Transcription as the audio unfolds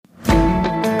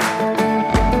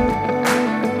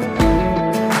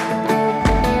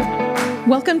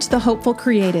Welcome to The Hopeful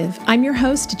Creative. I'm your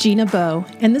host, Gina Bowe,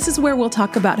 and this is where we'll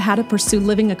talk about how to pursue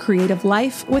living a creative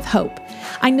life with hope.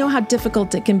 I know how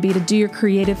difficult it can be to do your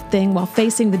creative thing while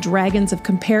facing the dragons of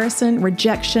comparison,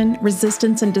 rejection,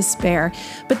 resistance, and despair,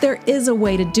 but there is a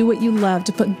way to do what you love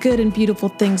to put good and beautiful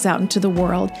things out into the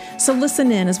world. So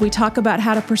listen in as we talk about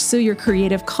how to pursue your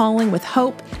creative calling with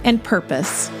hope and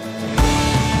purpose.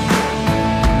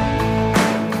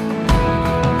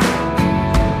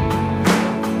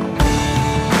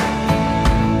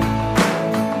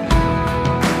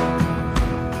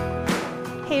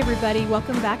 Everybody,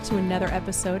 welcome back to another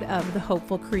episode of The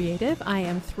Hopeful Creative. I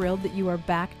am thrilled that you are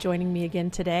back joining me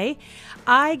again today.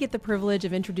 I get the privilege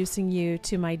of introducing you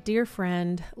to my dear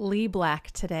friend, Lee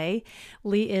Black, today.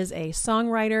 Lee is a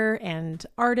songwriter and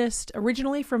artist,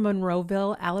 originally from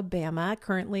Monroeville, Alabama,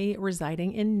 currently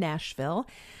residing in Nashville.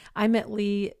 I met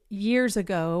Lee years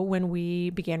ago when we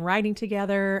began writing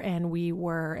together, and we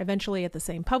were eventually at the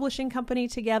same publishing company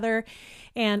together.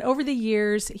 And over the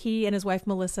years, he and his wife,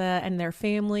 Melissa, and their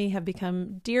family have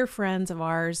become dear friends of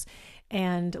ours.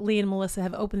 And Lee and Melissa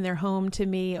have opened their home to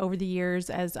me over the years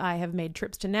as I have made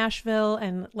trips to Nashville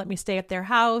and let me stay at their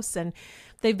house. And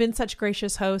they've been such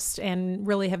gracious hosts and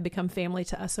really have become family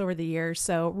to us over the years.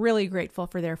 So really grateful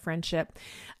for their friendship.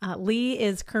 Lee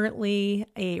is currently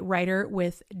a writer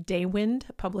with Daywind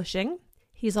Publishing.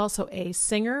 He's also a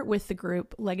singer with the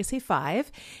group Legacy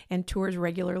 5 and tours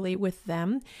regularly with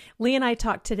them. Lee and I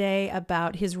talked today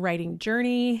about his writing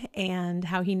journey and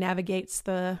how he navigates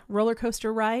the roller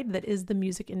coaster ride that is the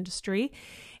music industry.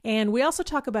 And we also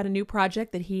talk about a new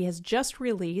project that he has just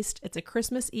released. It's a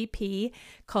Christmas EP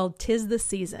called 'Tis the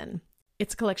Season.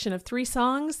 It's a collection of 3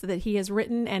 songs that he has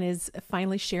written and is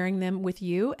finally sharing them with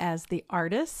you as the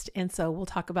artist. And so we'll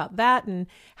talk about that and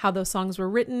how those songs were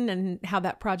written and how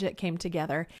that project came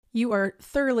together. You are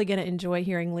thoroughly going to enjoy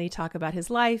hearing Lee talk about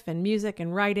his life and music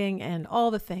and writing and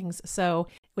all the things. So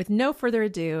with no further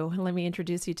ado, let me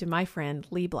introduce you to my friend,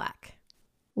 Lee Black.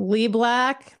 Lee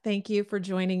Black, thank you for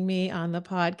joining me on the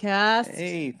podcast.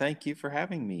 Hey, thank you for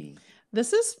having me.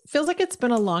 This feels like it's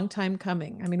been a long time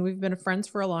coming. I mean, we've been friends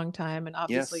for a long time and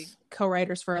obviously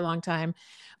co-writers for a long time,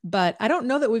 but I don't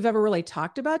know that we've ever really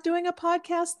talked about doing a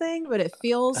podcast thing, but it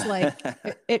feels like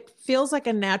it feels like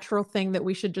a natural thing that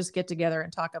we should just get together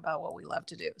and talk about what we love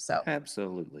to do. So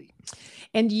Absolutely.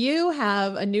 And you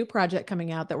have a new project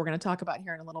coming out that we're going to talk about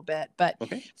here in a little bit, but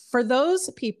for those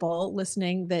people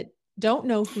listening that don't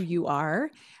know who you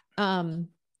are, let's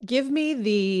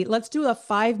do a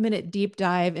 5-minute deep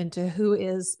dive into who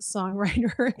is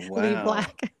songwriter Lee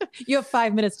Black. You have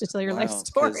 5 minutes to tell your life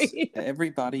story.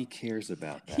 Everybody cares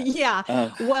about that.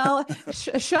 Yeah. Well,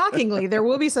 shockingly, there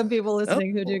will be some people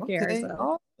listening who do care.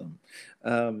 So.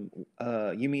 Awesome.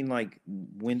 You mean like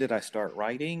when did I start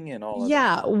writing and all of that?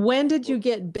 Yeah. When did you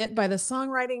get bit by the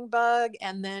songwriting bug?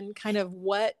 And then kind of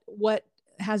what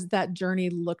has that journey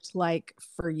looked like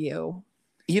for you?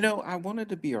 You know, I wanted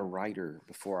to be a writer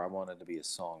before I wanted to be a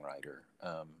songwriter.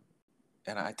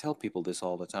 And I tell people this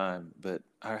all the time, but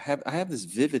I have this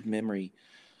vivid memory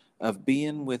of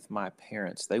being with my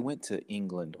parents. They went to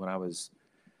England when I was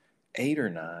 8 or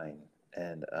 9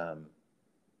 and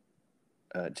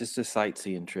just a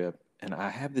sightseeing trip. And I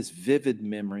have this vivid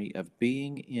memory of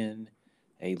being in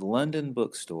a London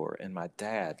bookstore and my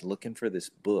dad looking for this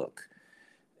book.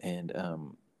 And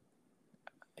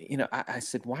you know, I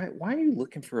said, why are you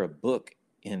looking for a book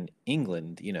in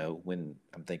England, you know, when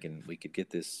I'm thinking we could get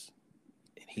this?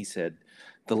 And he said,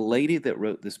 the lady that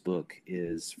wrote this book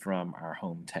is from our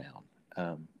hometown.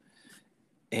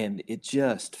 And it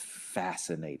just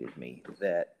fascinated me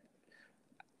that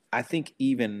I think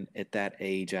even at that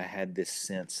age, I had this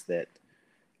sense that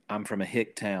I'm from a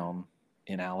hick town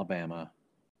in Alabama,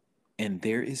 and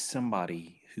there is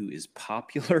somebody who is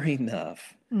popular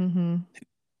enough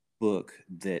book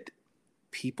that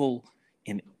people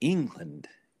in England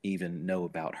even know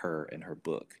about her and her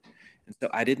book. And so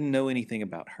I didn't know anything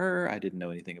about her. I didn't know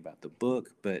anything about the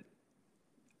book, but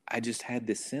I just had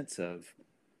this sense of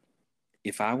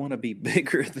if I want to be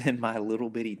bigger than my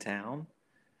little bitty town,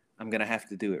 I'm going to have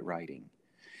to do it writing.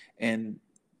 And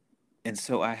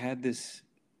so I had this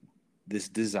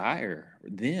desire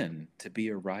then to be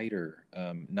a writer,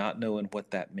 not knowing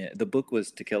what that meant. The book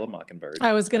was To Kill a Mockingbird.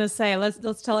 I was going to say,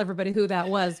 let's tell everybody who that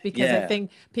was, because I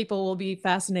think people will be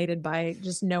fascinated by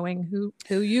just knowing who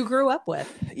you grew up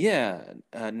with. Yeah.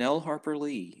 Nell Harper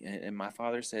Lee. And my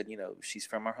father said, you know, she's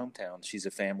from our hometown. She's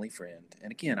a family friend.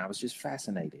 And again, I was just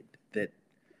fascinated that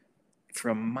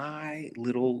from my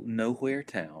little nowhere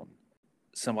town,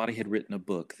 somebody had written a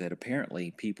book that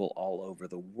apparently people all over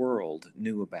the world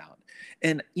knew about.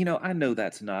 And, you know, I know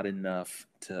that's not enough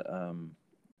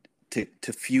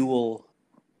to fuel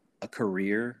a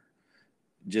career,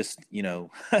 just,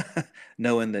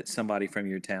 knowing that somebody from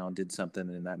your town did something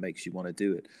and that makes you want to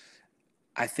do it.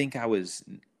 I think I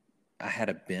had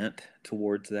a bent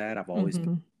towards that. I've always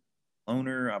been a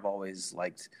loner. I've always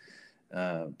liked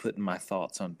putting my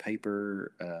thoughts on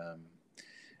paper.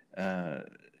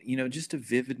 Just a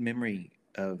vivid memory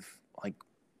of like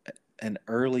an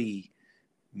early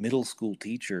middle school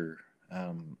teacher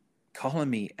calling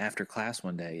me after class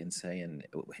one day and saying,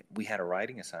 we had a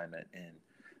writing assignment,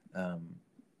 and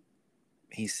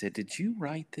he said, "Did you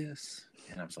write this?"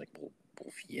 And I was like, well,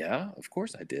 yeah, of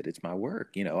course I did. It's my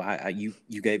work. You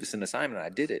gave us an assignment. I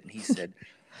did it. And he said,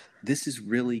 "This is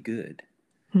really good."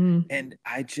 And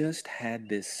I just had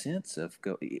this sense of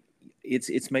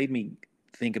it's made me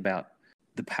think about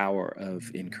the power of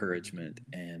encouragement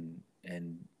and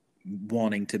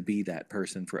wanting to be that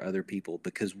person for other people,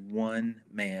 because one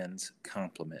man's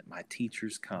compliment, my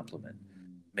teacher's compliment,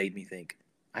 made me think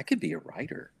I could be a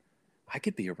writer.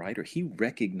 He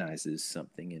recognizes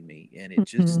something in me, and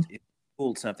it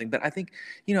pulled something. But I think,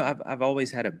 I've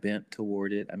always had a bent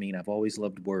toward it. I mean, I've always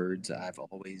loved words. I've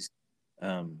always,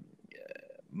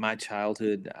 my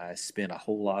childhood, I spent a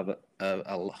whole lot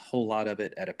of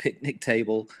it at a picnic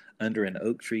table under an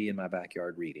oak tree in my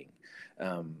backyard reading,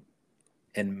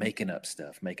 and making up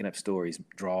stories,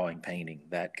 drawing, painting,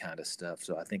 that kind of stuff.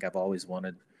 So I think I've always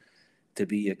wanted to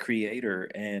be a creator,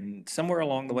 and somewhere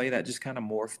along the way that just kind of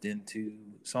morphed into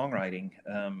songwriting.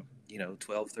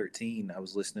 12, 13, I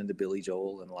was listening to Billy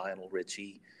Joel and Lionel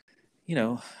Richie,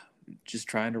 just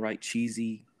trying to write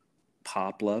cheesy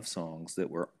pop love songs that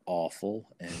were awful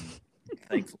and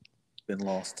thankfully been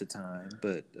lost to time.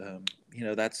 But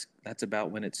that's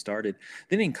about when it started.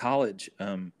 Then in college,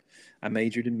 I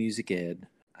majored in music ed.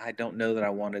 I don't know that I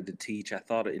wanted to teach. I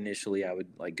thought initially I would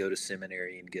like go to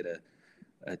seminary and get a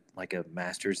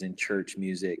master's in church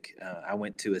music. I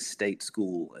went to a state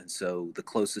school, and so the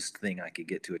closest thing I could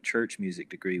get to a church music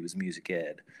degree was music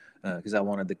ed, because I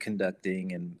wanted the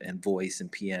conducting and voice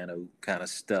and piano kind of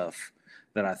stuff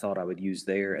that I thought I would use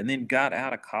there. And then got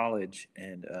out of college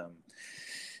and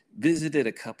visited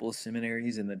a couple of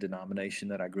seminaries in the denomination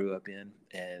that I grew up in,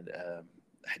 and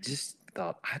I just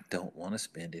thought, I don't want to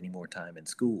spend any more time in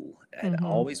school. And I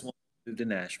always wanted to move to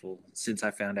Nashville since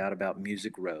I found out about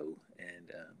Music Row.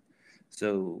 And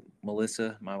so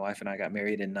Melissa, my wife, and I got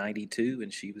married in 92,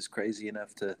 and she was crazy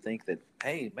enough to think that,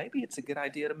 hey, maybe it's a good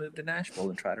idea to move to Nashville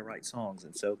and try to write songs.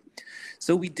 And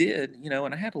so we did,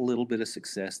 and I had a little bit of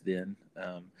success then,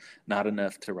 not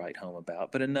enough to write home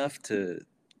about, but enough to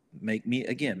make me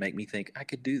think I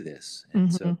could do this.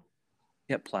 And so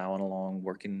kept plowing along,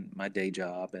 working my day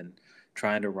job and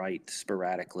trying to write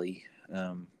sporadically.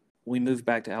 We moved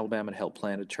back to Alabama to help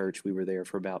plant a church. We were there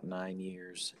for about 9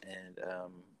 years, and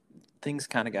things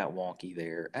kind of got wonky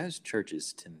there, as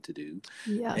churches tend to do.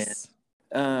 Yes.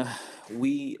 And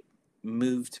we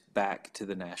moved back to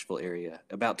the Nashville area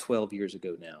about 12 years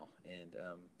ago now. And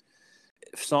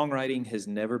songwriting has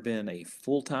never been a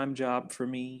full-time job for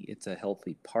me. It's a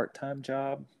healthy part-time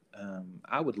job.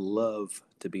 I would love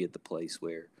to be at the place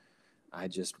where I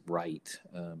just write,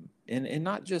 and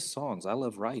not just songs. I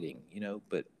love writing,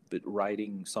 but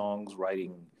writing songs,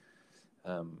 writing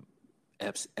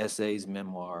essays,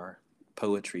 memoir,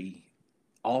 poetry,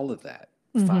 all of that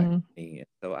finds me.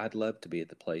 So I'd love to be at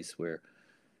the place where,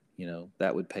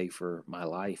 that would pay for my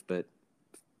life. But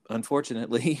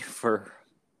unfortunately, for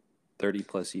 30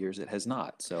 plus years, it has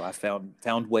not. So I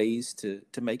found ways to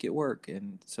make it work,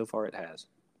 and so far it has.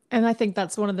 And I think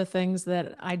that's one of the things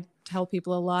that I tell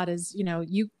people a lot is,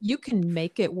 you can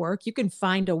make it work. You can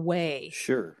find a way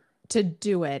Sure. to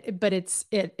do it, but it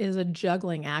is a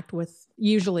juggling act with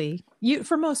usually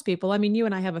for most people. I mean, you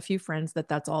and I have a few friends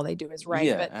that's all they do is write.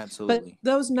 Yeah, absolutely. But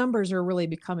those numbers are really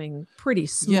becoming pretty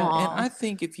small. Yeah, and I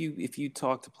think if you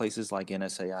talk to places like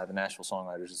NSAI, the National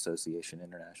Songwriters Association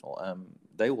International,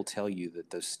 they will tell you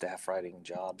that those staff writing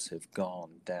jobs have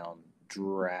gone down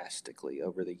drastically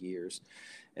over the years.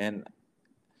 And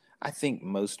I think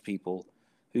most people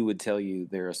who would tell you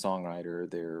they're a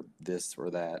songwriter, they're this or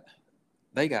that,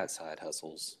 they got side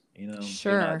hustles,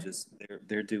 Sure. They're not just,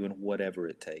 they're doing whatever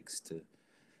it takes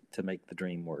to make the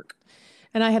dream work.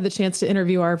 And I had the chance to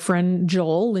interview our friend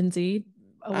Joel Lindsay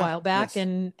a while back.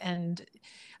 Yes. And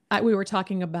we were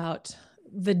talking about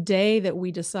the day that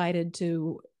we decided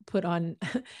to put on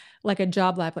like a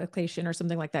job application or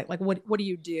something like that. Like, what do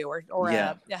you do? Or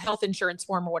a health insurance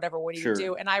form or whatever. What do you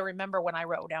do? And I remember when I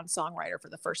wrote down songwriter for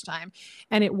the first time,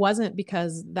 and it wasn't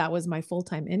because that was my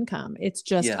full-time income. It's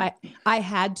just, I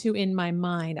had to, in my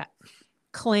mind,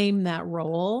 claim that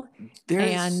role.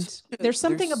 There's And there's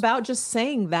something there's about just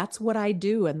saying that's what I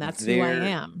do and that's who I there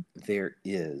am. there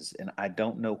is, and I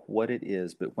don't know what it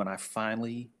is, but when I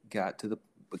finally got to the,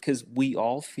 because we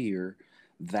all fear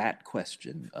that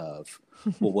question of,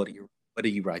 well, what do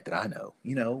you write that I know?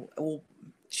 Well,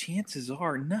 chances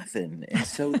are nothing. And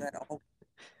so that all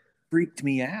freaked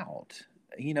me out.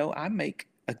 I make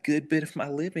a good bit of my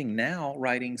living now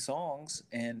writing songs,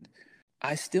 and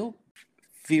I still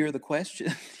fear the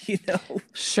question, even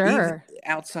Sure.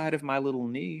 outside of my little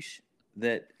niche,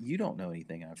 that you don't know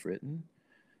anything I've written.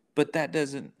 But that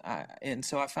doesn't, and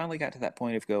so I finally got to that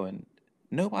point of going,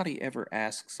 nobody ever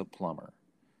asks a plumber,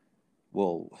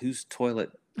 well, whose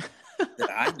toilet that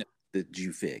I know that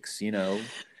you fix, we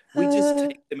just Uh,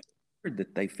 take them at their word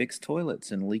that they fix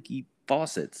toilets and leaky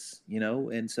faucets,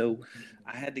 and so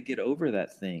I had to get over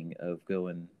that thing of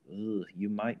going, ugh, you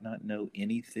might not know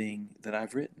anything that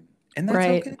I've written, and that's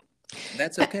right. okay.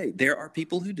 That's okay. There are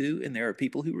people who do, and there are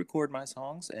people who record my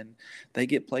songs, and they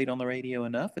get played on the radio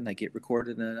enough, and they get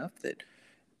recorded enough that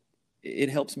it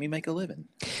helps me make a living.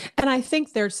 And I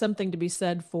think there's something to be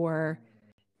said for,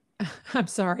 I'm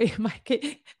sorry,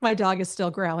 my dog is still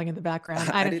growling in the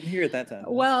background. I I don't, didn't hear it that time.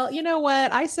 well, you know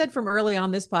what? I said from early on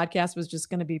this podcast was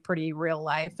just going to be pretty real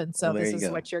life. And so Well, there this you is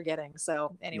go. what you're getting.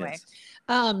 So anyway, Yes.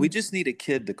 We um, just need a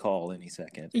kid to call any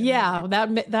second, and yeah,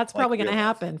 that's like probably going to real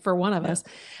life. happen for one of Yeah. us.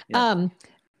 Yeah. Um,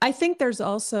 I think there's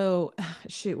also,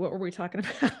 shoot, what were we talking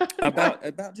about?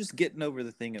 About just getting over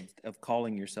the thing of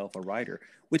calling yourself a writer,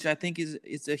 which I think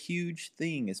is a huge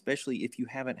thing, especially if you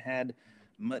haven't had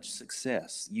much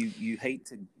success. You hate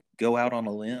to go out on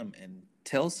a limb and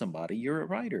tell somebody you're a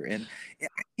writer, and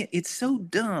it's so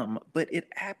dumb, but it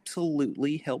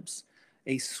absolutely helps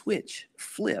a switch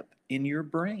flip in your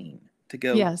brain to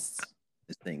go, Yes.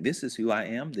 this thing, this is who I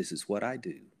am, this is what I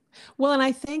do. Well, and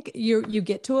I think you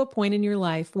get to a point in your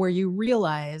life where you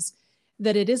realize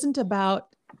that it isn't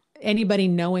about anybody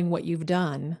knowing what you've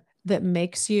done that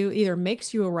makes you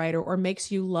a writer or makes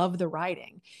you love the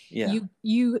writing. Yeah.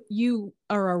 You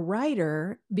are a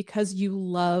writer because you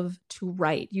love to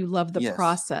write. You love the Yes.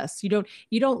 process. You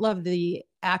don't love the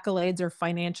accolades or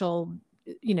financial,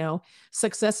 you know,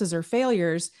 successes or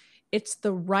failures. It's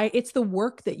the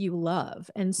work that you love.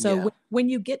 And so Yeah. when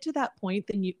you get to that point,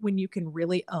 then when you can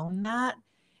really own that,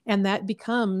 and that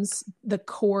becomes the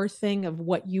core thing of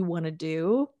what you want to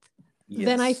do,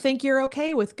 then I Yes. think you're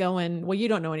okay with going, well, you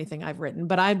don't know anything I've written,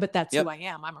 but that's who I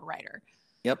Yep. am. I'm a writer.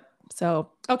 Yep.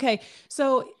 So, okay.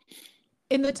 So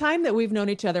in the time that we've known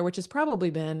each other, which has probably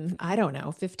been, I don't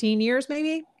know, 15 years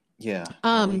maybe, Yeah.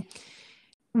 um, Probably.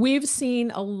 we've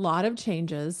seen a lot of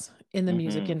changes in the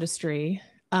music Mm-hmm. industry.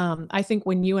 I think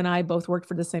when you and I both worked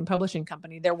for the same publishing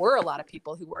company, there were a lot of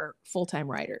people who were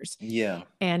full-time writers. Yeah.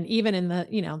 And even in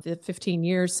the 15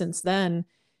 years since then,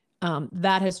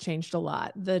 that has changed a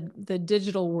lot. The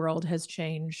digital world has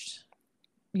changed,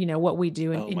 what we do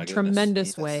Oh in my goodness. tremendous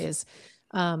Yes. ways.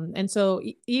 And so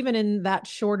even in that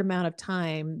short amount of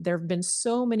time, there have been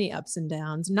so many ups and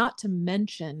downs, not to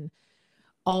mention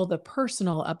all the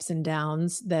personal ups and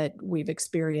downs that we've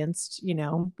experienced,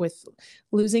 with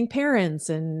losing parents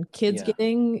and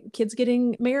Yeah. kids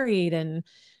getting married and,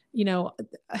 you know,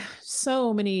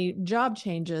 so many job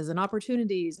changes and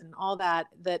opportunities and all that,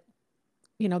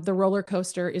 the roller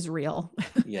coaster is real.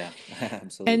 Yeah. And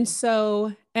Absolutely.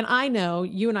 so, and I know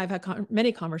you and I've had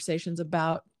many conversations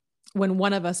about when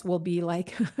one of us will be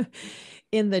like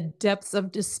in the depths of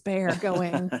despair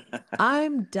going,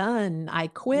 I'm done. I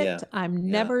quit. Yeah. I'm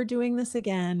Yeah. never doing this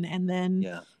again. And then,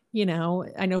 Yeah.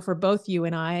 I know for both you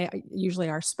and I, usually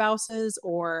our spouses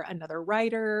or another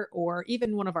writer or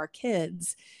even one of our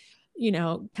kids,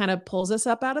 kind of pulls us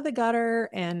up out of the gutter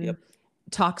and Yep.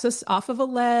 talks us off of a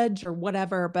ledge or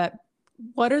whatever. But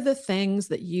what are the things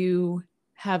that you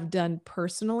have done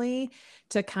personally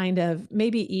to kind of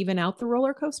maybe even out the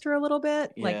roller coaster a little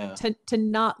bit, like Yeah. to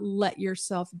not let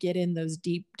yourself get in those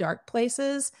deep dark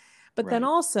places, but then Right.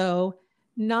 also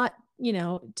not,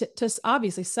 to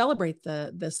obviously celebrate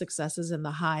the successes and the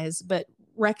highs, but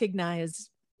recognize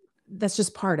that's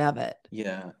just part of it.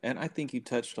 Yeah. And I think you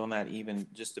touched on that even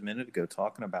just a minute ago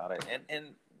talking about it.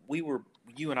 And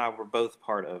you and I were both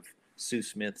part of Sue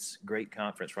Smith's great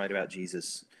conference, Right About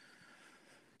Jesus,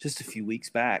 just a few weeks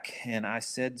back, and I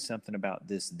said something about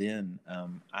this then.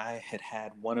 I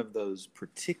had one of those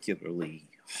particularly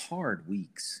hard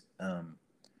weeks,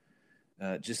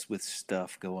 just with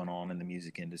stuff going on in the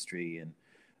music industry, and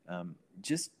um,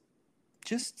 just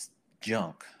just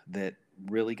junk that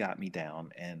really got me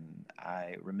down. And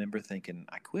I remember thinking,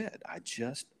 I quit. I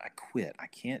quit. I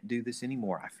can't do this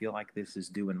anymore. I feel like this is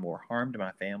doing more harm to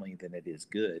my family than it is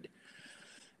good.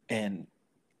 And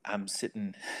I'm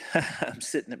sitting, I'm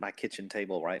sitting at my kitchen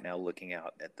table right now, looking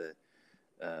out at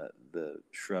the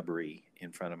shrubbery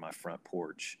in front of my front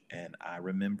porch, and I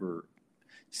remember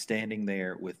standing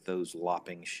there with those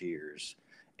lopping shears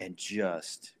and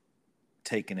just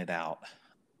taking it out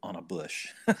on a bush.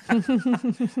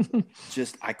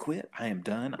 Just, I quit. I am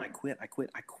done. I quit. I quit.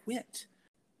 I quit.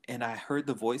 And I heard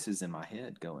the voices in my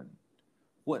head going,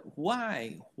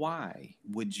 why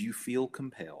would you feel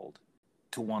compelled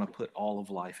to want to put all of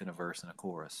life in a verse and a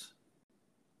chorus?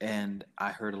 And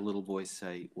I heard a little voice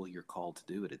say, well, you're called to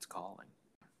do it. It's calling.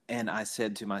 And I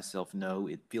said to myself, no,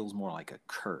 it feels more like a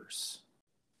curse.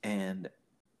 And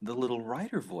the little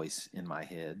writer voice in my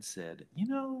head said,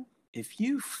 if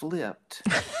you flipped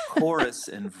chorus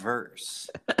and verse,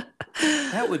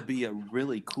 that would be a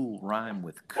really cool rhyme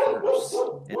with curse.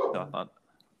 And so I thought,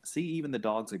 see, even the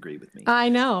dogs agree with me. I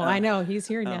know. He's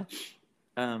hearing you.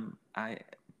 And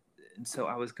so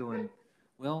I was going,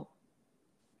 well,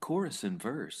 chorus and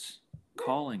verse,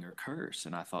 calling or curse.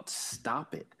 And I thought,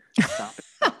 stop it.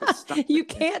 You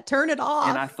can't turn it off.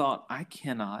 And I thought, I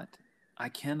cannot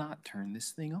turn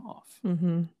this thing off.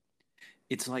 Mm-hmm.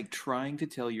 It's like trying to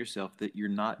tell yourself that you're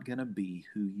not going to be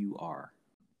who you are.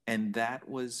 And that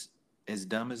was, as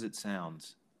dumb as it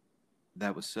sounds,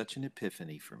 that was such an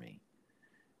epiphany for me.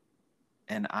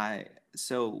 And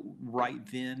so right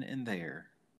then and there,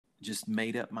 just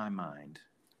made up my mind,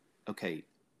 okay,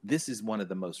 this is one of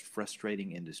the most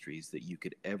frustrating industries that you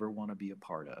could ever want to be a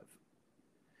part of.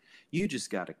 You just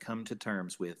got to come to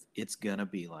terms with, it's going to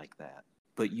be like that.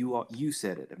 But you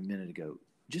said it a minute ago,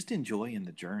 just enjoying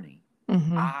the journey.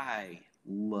 Mm-hmm. I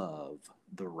love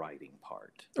the writing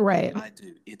part. Right. I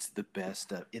do. It's the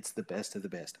best of the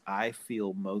best. I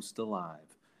feel most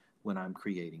alive when I'm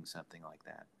creating something like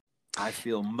that. I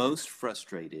feel most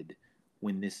frustrated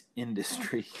when this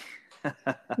industry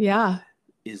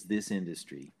is this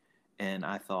industry. And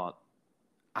I thought,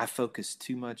 I focus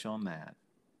too much on that.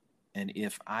 And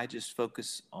if I just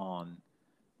focus on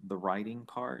the writing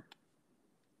part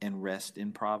and rest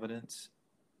in providence,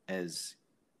 as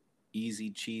easy,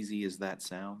 cheesy as that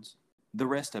sounds, the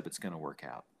rest of it's going to work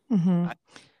out. Mm-hmm. I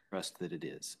trust that it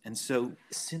is. And so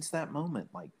since that moment,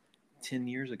 like 10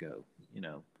 years ago,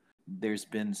 there's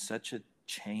been such a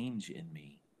change in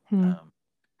me.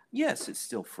 Yes, it's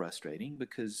still frustrating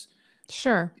because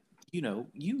sure, you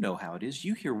know how it is.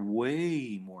 You hear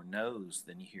way more no's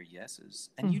than you hear yeses,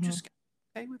 and you just get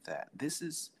okay with that. This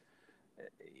is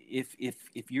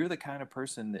if you're the kind of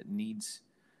person that needs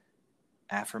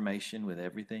affirmation with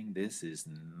everything, this is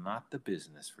not the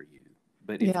business for you.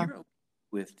 But if you're okay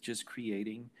with just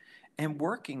creating and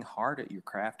working hard at your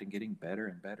craft and getting better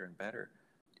and better and better,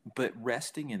 but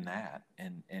resting in that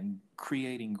and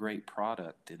creating great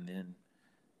product and then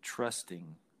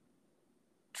trusting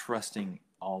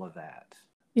all of that.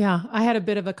 Yeah. I had a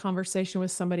bit of a conversation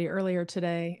with somebody earlier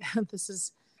today.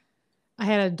 I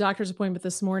had a doctor's appointment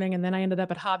this morning, and then I ended up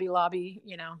at Hobby Lobby,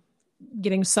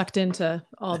 getting sucked into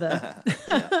all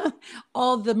the,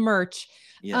 all the merch.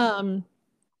 Yeah.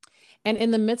 And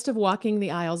in the midst of walking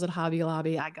the aisles at Hobby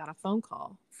Lobby, I got a phone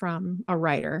call from a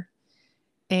writer,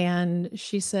 and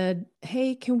she said,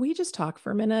 "Hey, can we just talk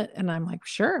for a minute?" And I'm like,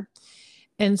 "Sure."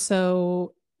 And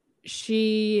so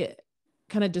she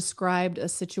kind of described a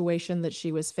situation that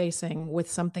she was facing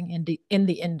with something in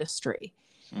the industry.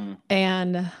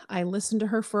 And I listened to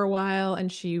her for a while,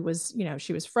 and she was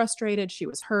frustrated. She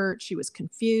was hurt. She was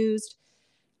confused.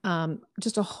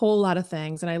 Just a whole lot of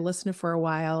things. And I listened to her for a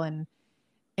while,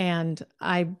 and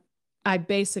I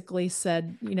basically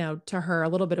said, to her a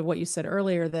little bit of what you said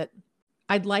earlier, that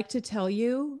I'd like to tell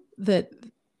you that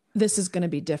this is going to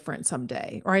be different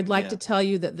someday, or I'd like to tell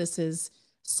you that this is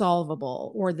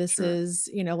solvable, or this is,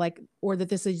 or that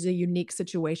this is a unique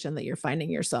situation that you're finding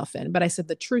yourself in. But I said,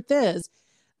 the truth is,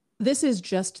 this is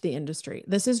just the industry.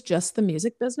 This is just the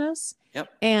music business. Yep.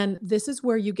 And this is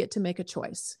where you get to make a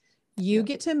choice. You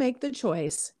get to make the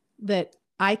choice that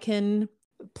I can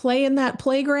play in that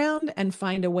playground and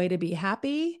find a way to be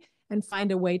happy and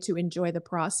find a way to enjoy the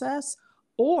process,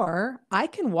 or I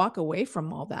can walk away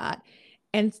from all that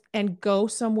and go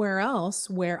somewhere else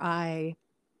where I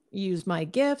use my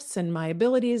gifts and my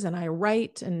abilities, and I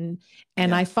write and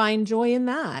I find joy in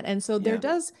that. And so there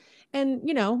does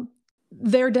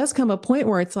come a point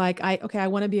where it's like, I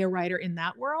want to be a writer in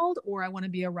that world, or I want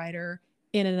to be a writer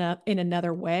in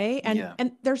another way.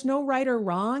 And there's no right or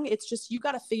wrong. It's just, you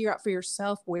got to figure out for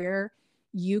yourself where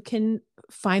you can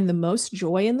find the most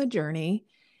joy in the journey,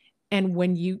 and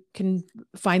when you can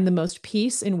find the most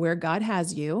peace in where God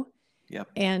has you. Yep.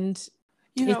 And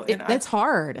that's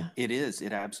hard. It is.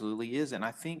 It absolutely is. And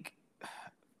I think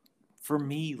for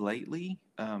me lately,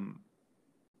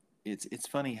 it's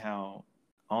funny how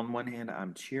on one hand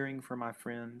I'm cheering for my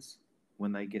friends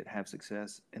when they have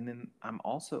success, and then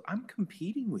I'm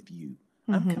competing with you.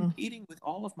 I'm Mm-hmm. competing with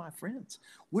all of my friends.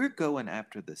 We're going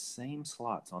after the same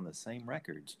slots on the same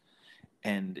records.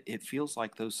 And it feels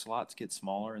like those slots get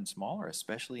smaller and smaller,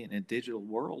 especially in a digital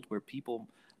world where people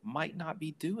might not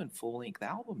be doing full length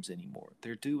albums anymore.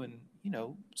 They're doing,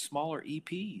 smaller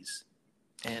EPs.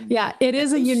 And Yeah, it and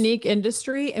is a those unique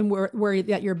industry, and where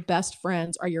that your best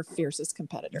friends are your fiercest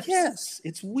competitors. Yes,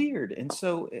 it's weird. And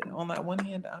so on that one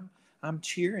hand, I'm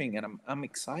cheering and I'm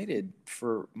excited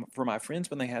for my friends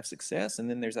when they have success. And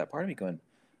then there's that part of me going,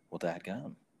 well,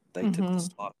 dadgum, they took the Mm-hmm.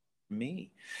 slot from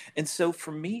me. And so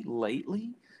for me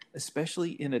lately,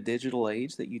 especially in a digital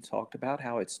age that you talked about,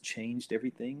 how it's changed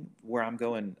everything, where I'm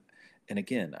going, and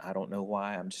again, I don't know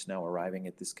why I'm just now arriving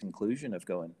at this conclusion of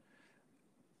going,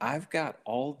 I've got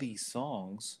all these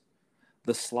songs,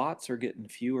 the slots are getting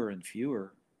fewer and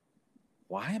fewer.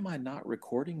 Why am I not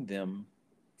recording them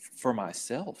for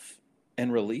myself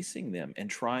and releasing them and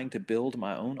trying to build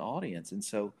my own audience? And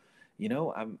so,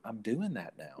 I'm doing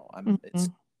that now. It's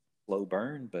Mm-hmm. slow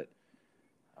burn, but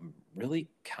I'm really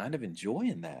kind of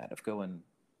enjoying that of going,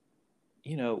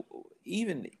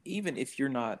 even if you're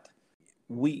not,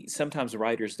 we sometimes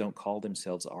writers don't call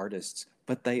themselves artists,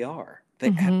 but they are.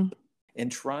 Mm-hmm.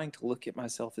 And trying to look at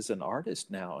myself as an artist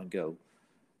now and go,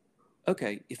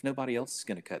 okay, if nobody else is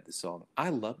going to cut this song, I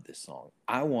love this song.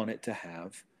 I want it to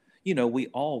have, we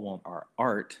all want our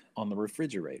art on the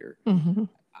refrigerator. Mm-hmm.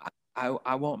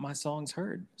 I want my songs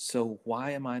heard. So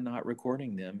why am I not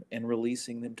recording them and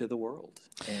releasing them to the world?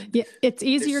 And Yeah, it's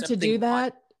there's easier to do something like,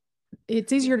 that.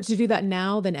 It's yeah, easier to do that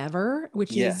now than ever,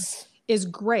 which yes, is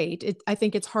great. I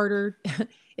think it's harder.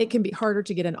 It can be harder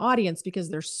to get an audience because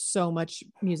there's so much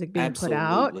music being put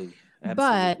out. absolutely,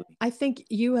 But absolutely. I think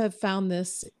you have found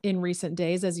this in recent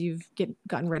days as you've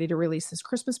gotten ready to release this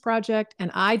Christmas project.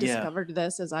 And I Yeah, discovered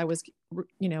this as I was,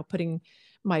 putting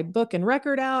my book and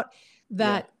record out,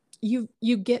 yeah, that you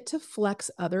get to flex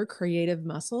other creative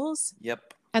muscles.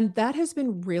 yep, And that has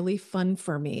been really fun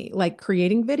for me, like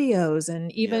creating videos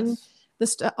and even yes,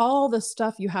 all the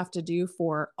stuff you have to do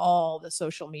for all the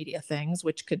social media things,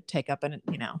 which could take up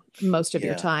most of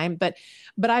your yeah, time. But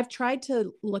I've tried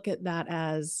to look at that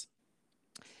as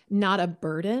not a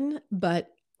burden,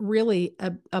 but really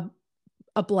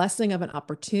a blessing of an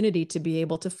opportunity to be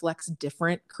able to flex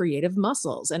different creative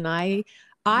muscles. And I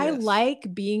yes,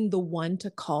 like being the one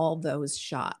to call those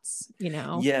shots.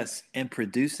 yes, and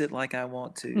produce it like I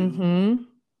want to. Mm-hmm.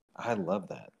 I love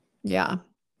that. Yeah.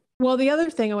 Well, the other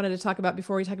thing I wanted to talk about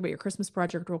before we talk about your Christmas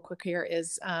project real quick here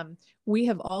is we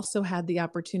have also had the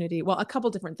opportunity, well, a couple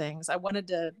different things. I wanted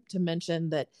to mention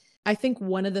that I think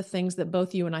one of the things that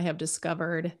both you and I have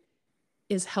discovered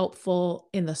is helpful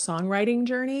in the songwriting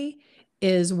journey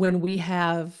is when we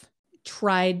have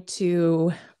tried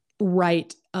to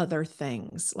write other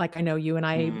things. Like I know you and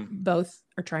I Mm, both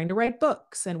are trying to write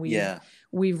books, and we've yeah,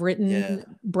 we've yeah, written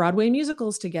Broadway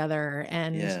musicals together.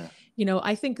 And yeah,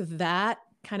 I think that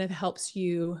kind of helps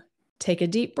you take a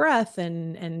deep breath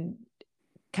and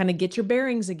kind of get your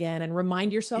bearings again and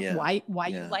remind yourself yeah, why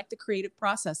you yeah, like the creative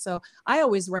process. So I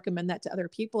always recommend that to other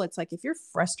people. It's like, if you're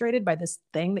frustrated by this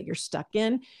thing that you're stuck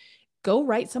in, go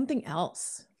write something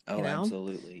else, you oh, know?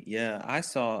 absolutely. Yeah, I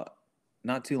saw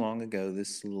not too long ago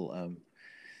this little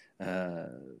uh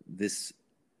this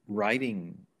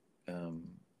writing um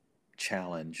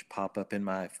challenge pop up in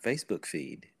my Facebook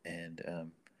feed,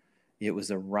 and it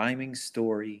was a rhyming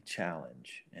story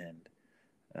challenge. And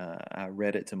I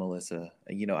read it to Melissa.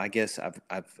 I guess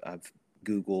I've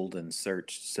Googled and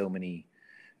searched so many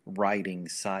writing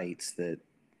sites that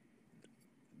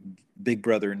Big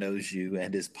Brother knows you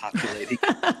and is populating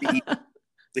your feed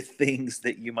with things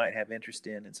that you might have interest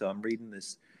in. And so I'm reading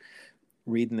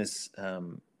this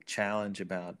challenge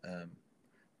about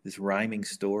this rhyming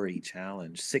story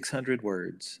challenge. 600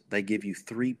 words. They give you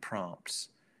 3 prompts,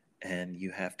 and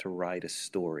you have to write a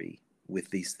story with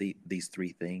these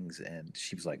 3 things. And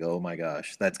she was like, "Oh my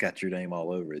gosh, that's got your name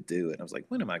all over it. Do it." And I was like,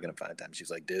 "When am I going to find time?" She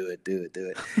was like, "Do it, do it, do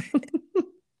it."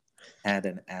 Had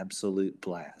an absolute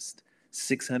blast.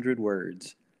 600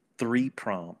 words, 3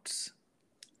 prompts,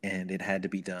 and it had to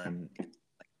be done in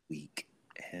like a week.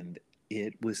 And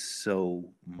it was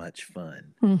so much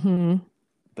fun. Mm-hmm.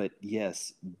 But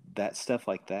yes, that stuff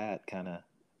like that kind of,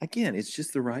 again, it's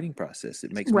just the writing process.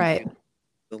 It makes me Right.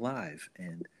 feel alive.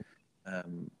 And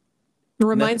um, It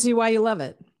nothing, reminds you why you love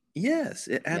it. yes,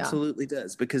 it Yeah. absolutely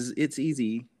does, because it's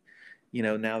easy,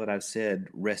 now that I've said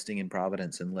resting in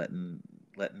providence and letting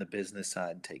the business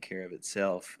side take care of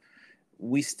itself.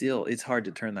 it's hard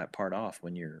to turn that part off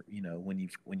when you're, when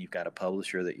you've got a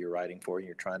publisher that you're writing for, and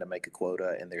you're trying to make a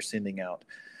quota, and they're sending out,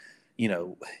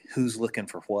 who's looking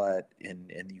for what,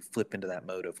 and you flip into that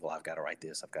mode of, well, I've got to write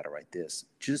this,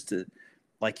 just to,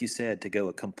 like you said, to go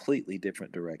a completely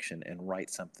different direction and write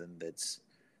something that's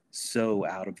so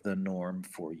out of the norm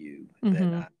for you.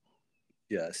 That I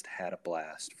just had a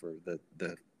blast for the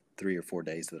 3 or 4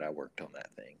 days that I worked on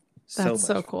that thing. That's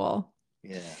so cool.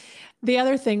 Yeah. The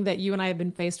other thing that you and I have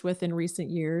been faced with in recent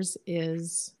years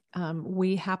is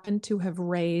we happen to have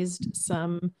raised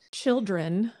some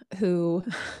children who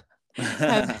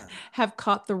have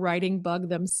caught the writing bug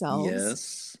themselves.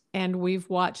 Yes. And we've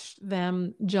watched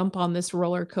them jump on this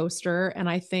roller coaster. And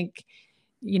I think,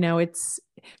 it's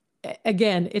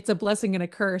a blessing and a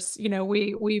curse.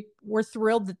 We're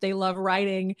thrilled that they love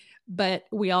writing, but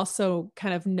we also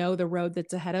kind of know the road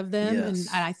that's ahead of them. Yes.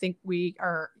 And I think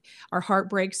our heart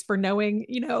breaks for knowing,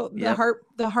 Yep.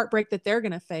 the heartbreak that they're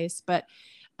going to face. But,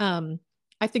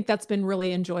 I think that's been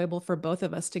really enjoyable for both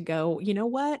of us to go, you know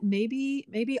what, maybe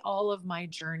all of my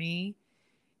journey,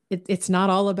 it's not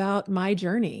all about my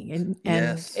journey, and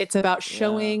Yes. it's about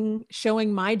Yeah.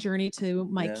 showing my journey to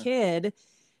my kid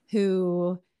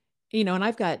who, and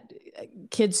I've got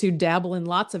kids who dabble in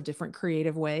lots of different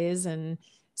creative ways. And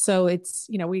so it's,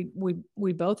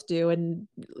 we both do, and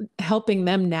helping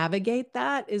them navigate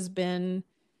that has been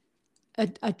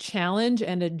a challenge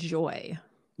and a joy.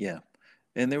 Yeah.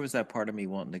 And there was that part of me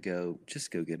wanting to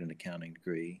just go get an accounting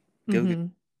degree, go get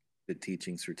a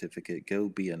teaching certificate, go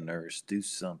be a nurse, do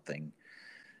something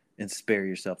and spare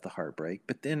yourself the heartbreak.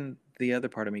 But then the other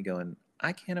part of me going,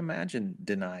 I can't imagine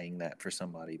denying that for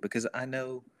somebody, because I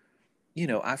know,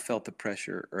 I felt the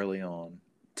pressure early on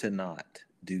to not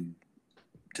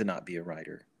be a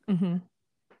writer. And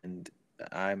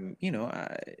I'm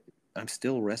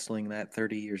still wrestling that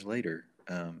 30 years later.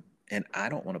 And I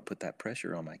don't want to put that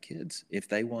pressure on my kids. If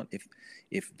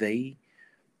they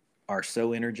are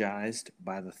so energized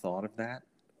by the thought of that,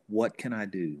 what can I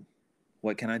do?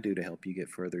 What can I do to help you get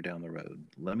further down the road?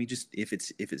 Let me just, if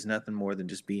it's nothing more than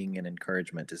just being an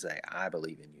encouragement to say, I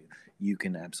believe in you. You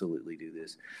can absolutely do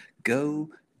this. Go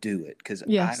do it. Because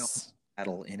I don't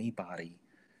battle anybody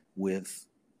with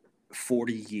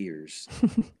 40 years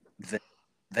that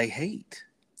they hate.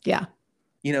 Yeah.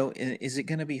 Is it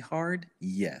going to be hard?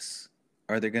 Yes.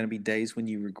 Are there going to be days when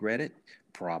you regret it?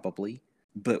 Probably.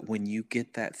 But when you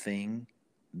get that thing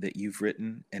that you've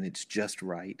written and it's just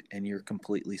right and you're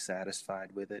completely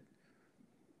satisfied with it,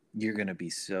 you're going to be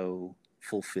so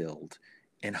fulfilled.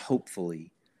 And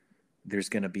hopefully there's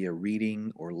going to be a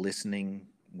reading or listening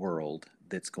world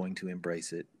that's going to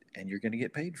embrace it, and you're going to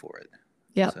get paid for it.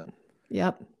 Yep. So.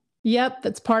 Yep.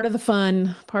 That's part of the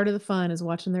fun. Part of the fun is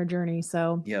watching their journey.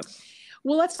 So, yep.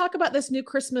 Well, let's talk about this new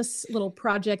Christmas little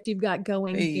project you've got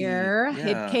going here.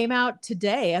 Yeah. It came out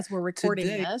today as we're recording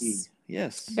this.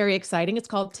 Yes. Very exciting. It's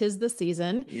called 'Tis the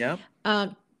Season. Yep.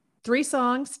 3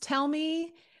 songs. Tell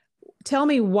me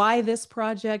why this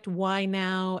project, why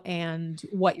now, and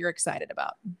what you're excited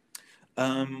about.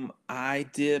 I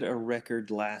did a record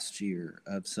last year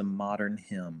of some modern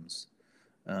hymns.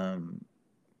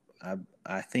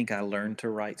 I think I learned to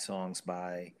write songs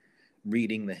by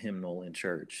reading the hymnal in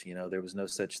church. There was no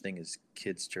such thing as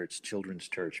kids' church, children's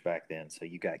church back then. So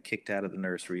you got kicked out of the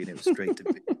nursery and it was straight to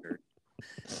big church.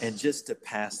 And just to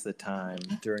pass the time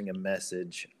during a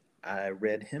message, I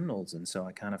read hymnals. And so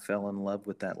I kind of fell in love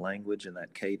with that language and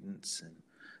that cadence and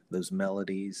those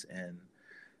melodies. And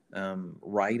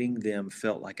writing them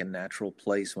felt like a natural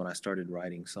place when I started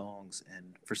writing songs.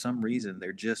 And for some reason,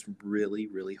 they're just really,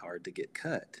 really hard to get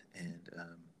cut. And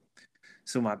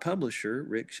so my publisher,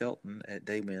 Rick Shelton at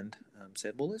Daywind,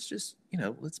 said, well, let's just,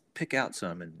 let's pick out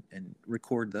some and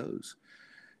record those.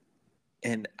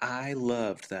 And I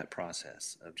loved that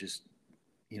process of just,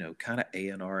 kind of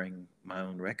A&Ring my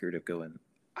own record, of going,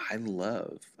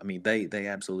 they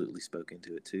absolutely spoke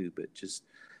into it too, but just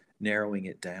narrowing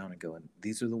it down and going,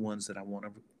 these are the ones that I want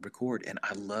to record. And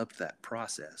I loved that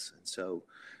process. And so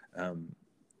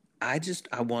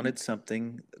I wanted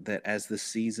something that, as the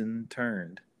season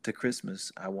turned to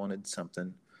Christmas, I wanted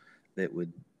something that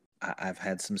would, I've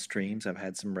had some streams, I've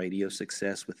had some radio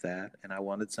success with that, and I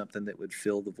wanted something that would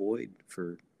fill the void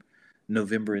for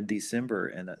November and December.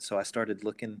 And so I started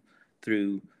looking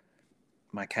through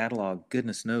my catalog.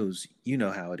 Goodness knows, you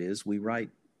know how it is. We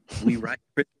write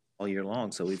all year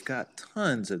long, so we've got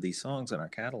tons of these songs in our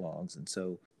catalogs. And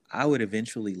so I would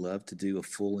eventually love to do a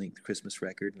full-length Christmas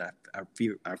record. And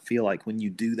I feel like when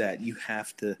you do that, you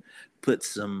have to put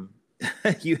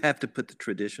the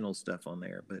traditional stuff on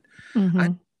there. But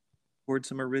I recorded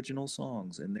some original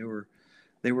songs, and there were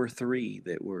there were three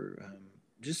that were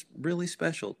just really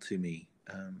special to me.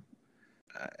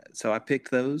 So I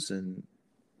picked those, and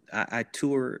I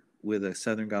tour with a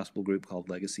Southern gospel group called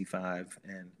Legacy 5,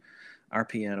 and our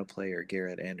piano player,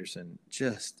 Garrett Anderson,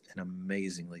 just an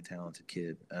amazingly talented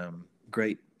kid.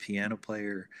 Great piano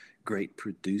player, great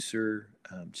producer,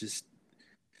 just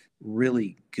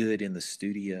really good in the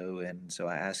studio. And so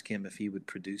I asked him if he would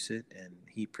produce it, and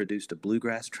he produced a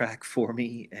bluegrass track for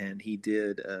me, and he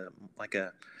did like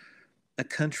a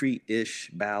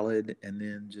country-ish ballad, and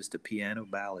then just a piano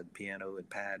ballad, piano and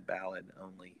pad ballad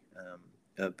only,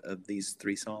 of these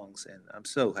three songs. And I'm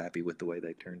so happy with the way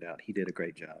they turned out. He did a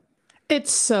great job.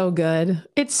 It's so good.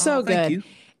 It's Oh, so thank good. you.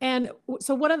 And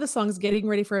so one of the songs, "Getting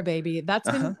Ready for a Baby,"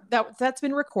 Uh-huh. that's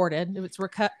been recorded. It was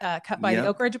cut by the Yep.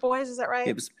 Oak Ridge Boys. Is that right?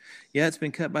 It was, yeah, it's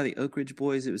been cut by the Oak Ridge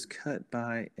Boys. It was cut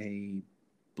by a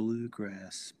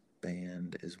bluegrass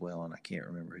band as well, and I can't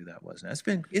remember who that was. Now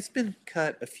it's been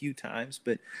cut a few times,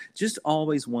 but just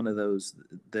always one of those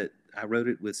that I wrote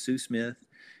it with Sue Smith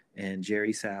and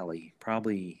Jerry Salley,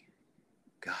 probably,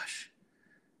 gosh,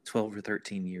 12 or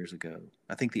 13 years ago.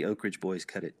 I think the Oak Ridge Boys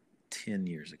cut it 10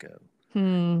 years ago.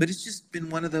 Hmm. But it's just been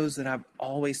one of those that I've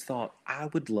always thought I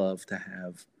would love to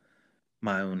have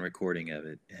my own recording of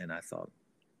it, and I thought,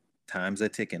 time's a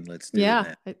ticking. Let's do it Yeah.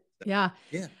 now. So, Yeah.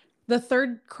 yeah, The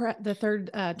third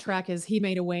track is "He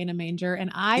Made a Way in a Manger," and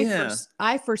yeah.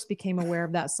 I first became aware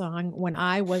of that song when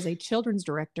I was a children's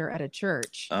director at a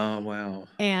church, Oh wow.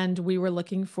 and we were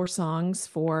looking for songs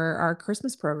for our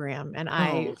Christmas program, and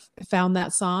I Oh found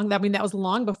that song. I mean, that was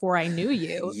long before I knew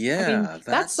you. I mean, yeah. that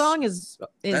That's song is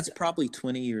that's probably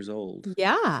 20 years old.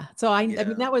 yeah. So I mean,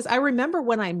 Yeah. I remember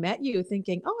when I met you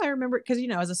thinking, oh, I remember, because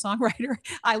as a songwriter,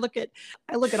 I look at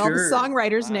all the Sure.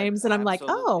 songwriters' I names, and I'm like,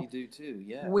 absolutely oh, do too.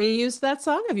 Yeah. we used that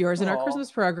song of yours in our Oh.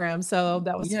 Christmas program, so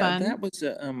that was Yeah, fun. that was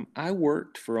I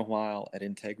worked for a while at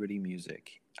Integrity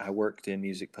Music. I worked in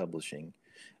music publishing.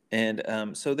 And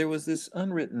so there was this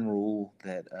unwritten rule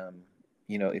that,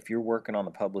 if you're working on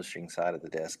the publishing side of the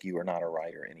desk, you are not a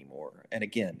writer anymore. And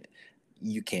again,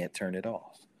 you can't turn it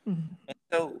off. Mhm.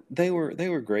 So they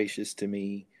were gracious to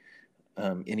me.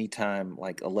 Anytime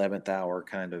like 11th hour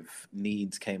kind of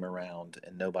needs came around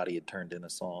and nobody had turned in a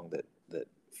song that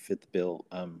fit the bill,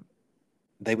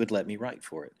 they would let me write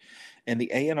for it. And the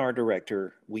A&R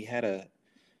director, we had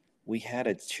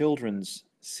a children's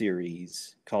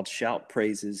series called Shout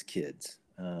Praises Kids,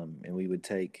 and we would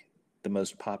take the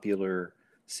most popular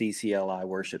CCLI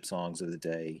worship songs of the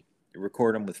day,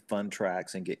 record them with fun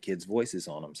tracks, and get kids' voices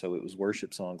on them. So it was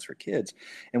worship songs for kids,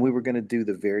 and we were going to do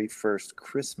the very first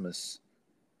Christmas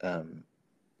um,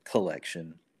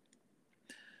 collection,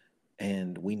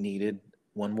 and we needed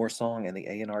one more song. And the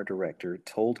A&R director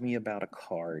told me about a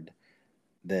card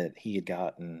that he had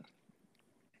gotten,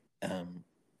 um,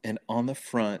 and on the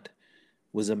front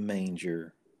was a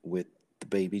manger with the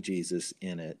baby Jesus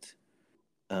in it.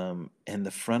 And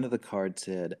the front of the card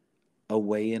said,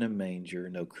 "Away in a manger,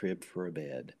 no crib for a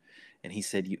bed." And he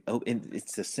said, and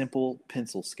it's a simple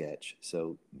pencil sketch.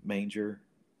 So, manger,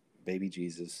 baby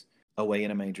Jesus, away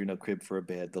in a manger, no crib for a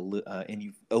bed. And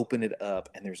you open it up,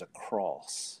 and there's a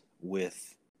cross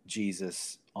with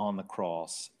Jesus on the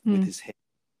cross with Hmm. his head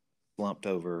slumped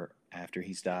over after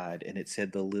he's died. And it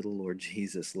said, "The little Lord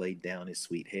Jesus laid down his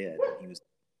sweet head." And he was,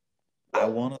 I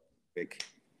want a lyric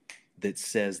that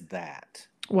says that.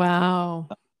 Wow.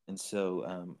 And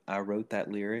so I wrote that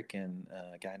lyric, and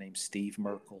a guy named Steve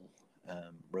Merkel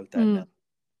wrote that Mm. melody,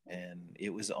 and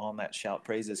it was on that Shout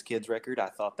Praises Kids record. I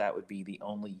thought that would be the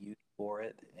only use for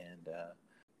it, and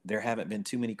there haven't been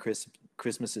too many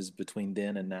Christmases between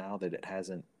then and now that it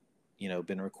hasn't,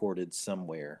 been recorded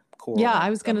somewhere. Yeah, Choral I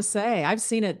was gonna anthem, say I've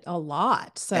seen it a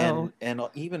lot. So and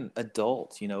even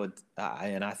adults,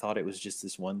 and I thought it was just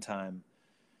this one time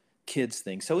kids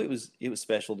thing. So it was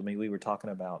special to me. We were talking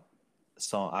about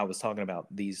song. I was talking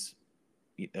about these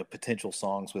potential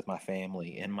songs with my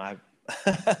family, and my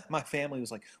my family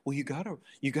was like, "Well, you gotta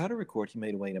record. He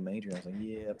Made a Way in a Manger." And I was like,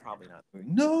 "Yeah, probably not."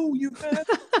 No, you got.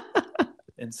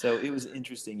 And so it was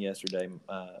interesting yesterday.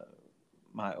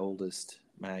 My oldest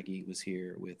Maggie was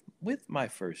here with my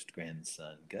first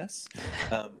grandson Gus.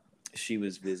 Um, she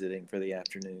was visiting for the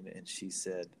afternoon, and she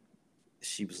said,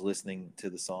 she was listening to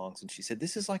the songs, and she said,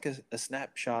 "This is like a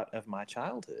snapshot of my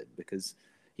childhood because,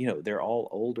 they're all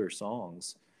older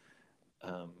songs."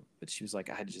 But she was like,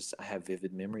 I have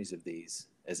vivid memories of these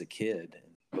as a kid.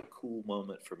 And a cool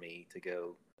moment for me to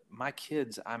go, my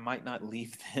kids, I might not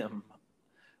leave them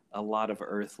a lot of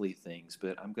earthly things,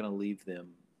 but I'm going to leave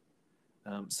them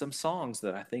some songs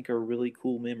that I think are really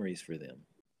cool memories for them.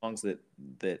 Songs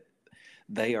that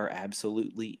they are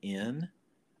absolutely in,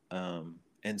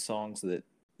 and songs that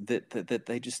that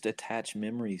they just attach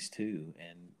memories to,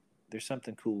 and there's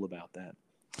something cool about that.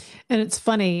 And it's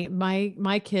funny,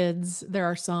 my kids, there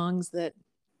are songs that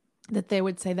they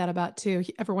would say that about too.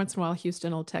 Every once in a while,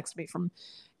 Houston will text me from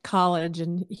college,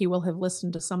 and he will have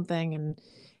listened to something, and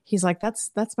he's like,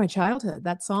 "That's my childhood.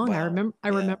 That song. Wow. I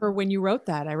Yeah. remember when you wrote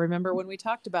that. I remember when we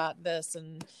talked about this."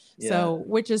 And Yeah. so,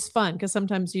 which is fun because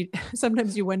sometimes you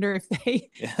sometimes you wonder if they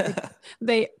Yeah.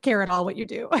 they care at all what you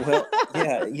do. Well,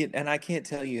 yeah, and I can't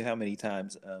tell you how many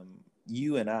times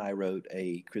you and I wrote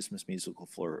a Christmas musical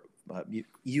for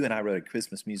you and I wrote a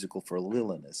Christmas musical for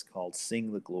Lilinas called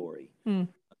 "Sing the Glory." Hmm.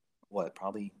 What,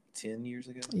 probably 10 years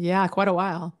ago? Yeah, quite a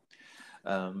while.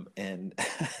 And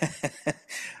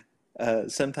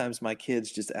sometimes my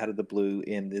kids just out of the blue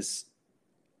in this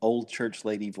old church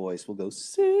lady voice will go,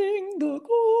 "Sing the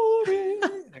glory."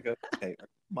 And I go, "Okay, are you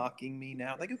mocking me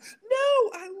now?" They go,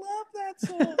 "No, I love that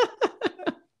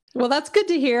song." Well, that's good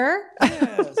to hear.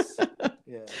 Yes.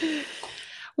 Yeah.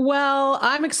 Well,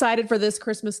 I'm excited for this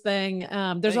Christmas thing. There's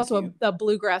Thank also you. a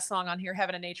bluegrass song on here,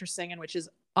 "Heaven and Nature Singing," which is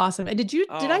awesome. And did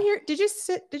Oh,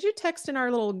 you text in our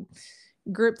little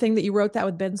group thing that you wrote that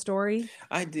with Ben Story?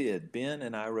 I did. Ben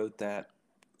and I wrote that.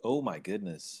 Oh my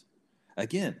goodness.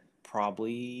 Again,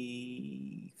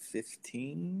 probably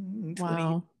 15, 20 years.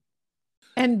 Wow.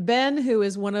 And Ben, who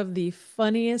is one of the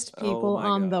funniest Oh people my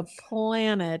on the gosh.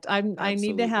 planet. I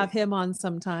need to have Absolutely. him on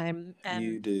sometime, and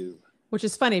You do. which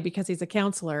is funny because he's a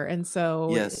counselor. And so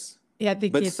Yes. yeah, I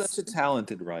think But such it's a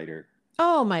talented writer.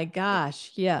 oh my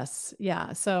gosh. Yes.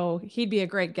 Yeah. So he'd be a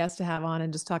great guest to have on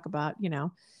and just talk about,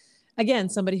 again,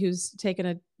 somebody who's taken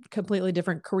a completely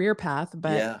different career path,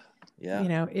 but Yeah.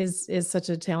 Yeah. is such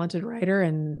a talented writer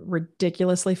and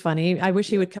ridiculously funny. I wish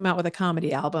he Yeah. would come out with a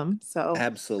comedy album. So,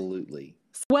 Absolutely.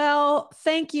 well,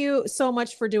 thank you so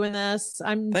much for doing this.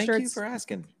 I'm sure Thank you for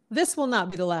asking. this will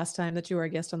not be the last time that you are a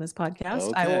guest on this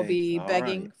podcast. I will Okay. be All right.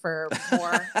 begging for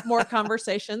more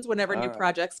conversations whenever All new right.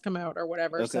 projects come out or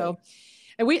whatever. Okay. So,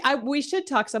 and we should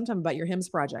talk sometime about your hymns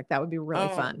project. That would be really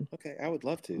Oh, fun. okay. I would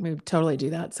love to. We would totally do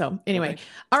that. So anyway, Okay.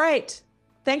 all right.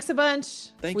 Thanks a bunch.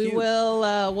 Thank you.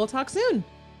 We'll talk soon.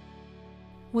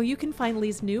 Well, you can find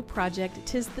Lee's new project,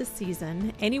 "'Tis the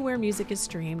Season," anywhere music is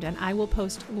streamed, and I will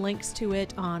post links to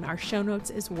it on our show notes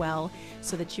as well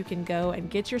so that you can go and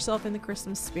get yourself in the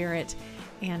Christmas spirit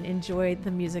and enjoy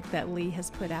the music that Lee has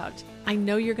put out. I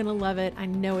know you're going to love it. I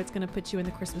know it's going to put you in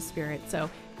the Christmas spirit. So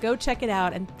go check it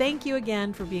out. And thank you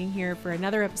again for being here for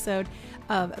another episode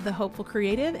of The Hopeful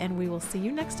Creative, and we will see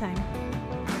you next time.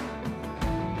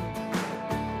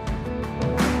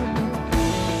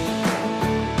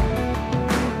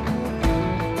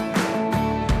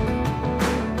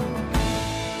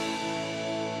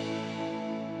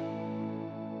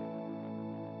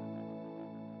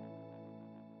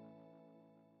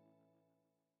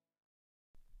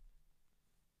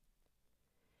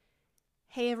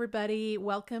 Hey everybody,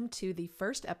 welcome to the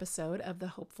first episode of The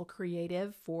Hopeful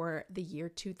Creative for the year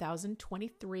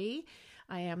 2023.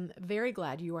 I am very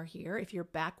glad you are here. If you're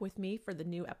back with me for the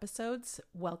new episodes,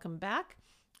 welcome back.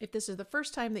 If this is the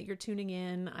first time that you're tuning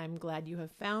in, I'm glad you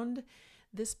have found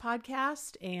this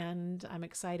podcast, and I'm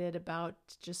excited about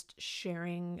just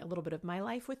sharing a little bit of my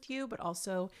life with you, but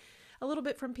also a little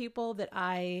bit from people that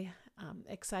I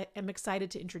am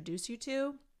excited to introduce you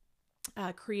to.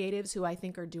 Creatives who I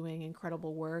think are doing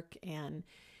incredible work and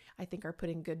I think are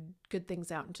putting good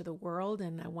things out into the world,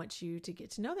 and I want you to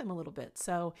get to know them a little bit.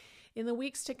 So in the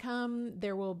weeks to come,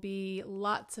 there will be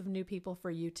lots of new people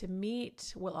for you to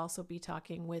meet. We'll also be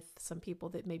talking with some people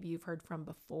that maybe you've heard from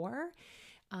before,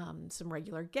 some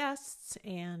regular guests,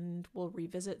 and we'll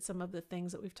revisit some of the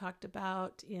things that we've talked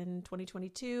about in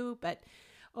 2022. But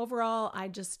overall,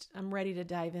 I'm ready to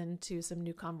dive into some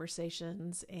new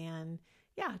conversations and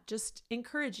just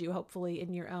encourage you, hopefully,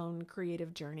 in your own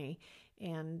creative journey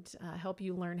and help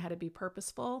you learn how to be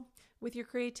purposeful with your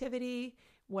creativity,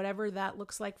 whatever that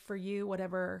looks like for you,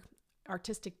 whatever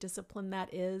artistic discipline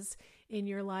that is in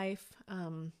your life.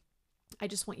 I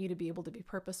just want you to be able to be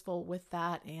purposeful with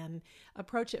that and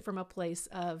approach it from a place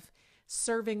of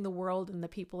serving the world and the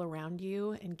people around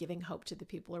you and giving hope to the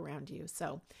people around you.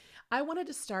 So I wanted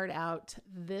to start out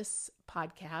this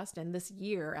podcast and this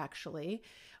year actually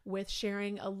with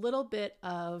sharing a little bit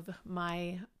of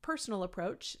my personal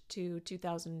approach to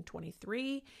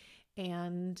 2023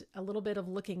 and a little bit of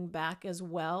looking back as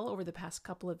well over the past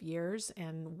couple of years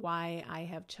and why I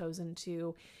have chosen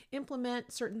to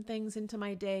implement certain things into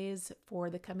my days for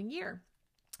the coming year.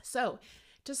 So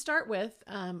to start with,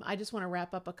 I just want to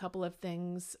wrap up a couple of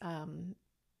things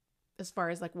as far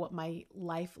as like what my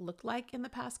life looked like in the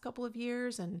past couple of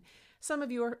years. And some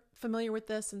of you are familiar with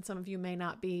this and some of you may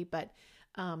not be, but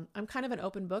I'm kind of an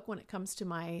open book when it comes to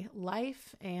my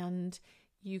life, and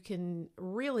you can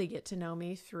really get to know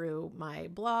me through my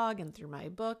blog and through my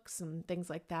books and things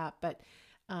like that. But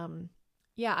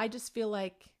yeah, I just feel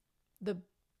like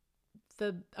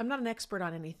I'm not an expert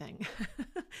on anything.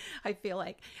 I feel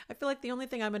like the only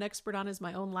thing I'm an expert on is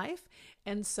my own life.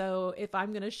 And so if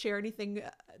I'm going to share anything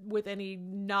with any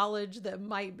knowledge that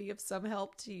might be of some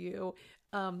help to you,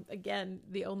 again,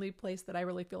 the only place that I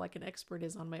really feel like an expert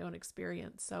is on my own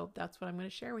experience. So that's what I'm going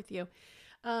to share with you.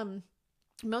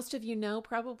 Most of you know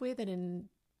probably that in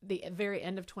the very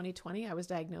end of 2020, I was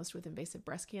diagnosed with invasive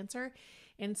breast cancer.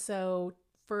 And so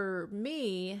for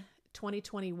me,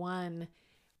 2021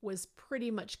 was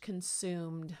pretty much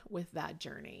consumed with that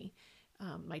journey.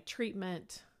 My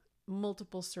treatment,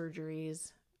 multiple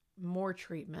surgeries, more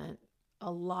treatment,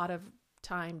 a lot of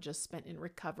time just spent in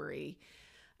recovery.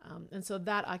 And so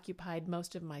that occupied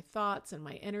most of my thoughts and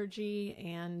my energy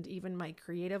and even my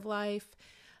creative life.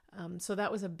 So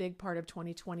that was a big part of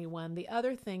 2021. The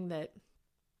other thing that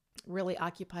really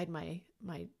occupied my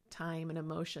time and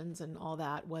emotions and all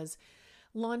that was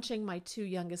launching my two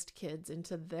youngest kids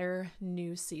into their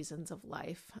new seasons of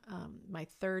life. My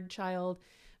third child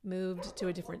moved to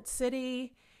a different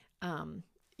city.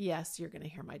 Yes, you're going to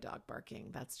hear my dog barking.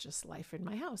 That's just life in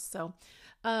my house. So,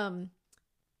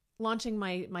 launching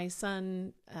my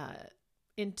son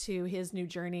into his new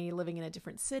journey, living in a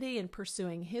different city and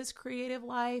pursuing his creative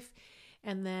life,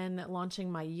 and then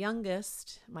launching my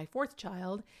youngest, my fourth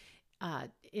child,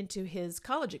 into his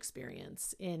college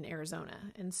experience in Arizona.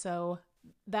 And so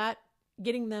that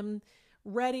getting them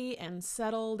ready and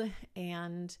settled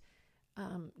and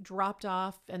dropped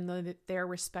off in their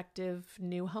respective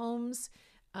new homes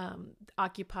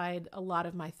occupied a lot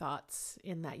of my thoughts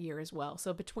in that year as well.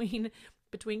 So between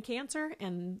cancer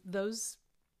and those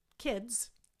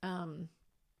kids,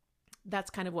 that's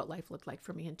kind of what life looked like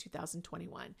for me in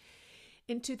 2021.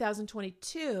 In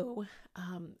 2022,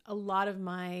 a lot of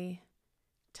my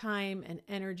time and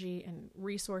energy and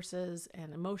resources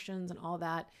and emotions and all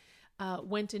that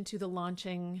went into the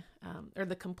launching or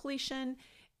the completion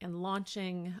and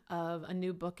launching of a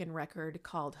new book and record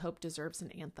called Hope Deserves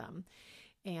an Anthem.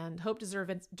 And Hope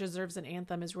Deserves an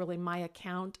Anthem is really my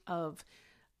account of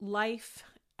life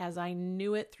as I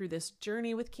knew it through this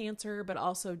journey with cancer, but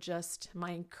also just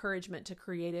my encouragement to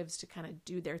creatives to kind of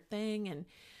do their thing. And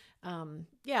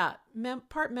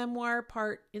part memoir,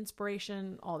 part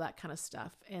inspiration, all that kind of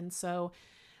stuff. And so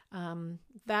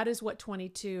that is what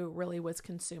 22 really was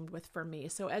consumed with for me.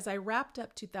 So as I wrapped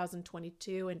up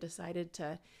 2022 and decided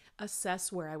to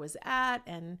assess where I was at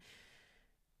and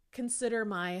consider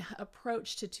my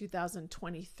approach to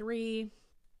 2023,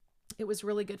 it was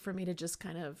really good for me to just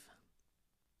kind of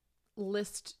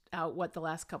list out what the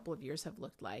last couple of years have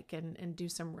looked like and do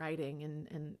some writing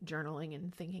and journaling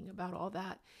and thinking about all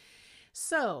that.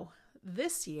 So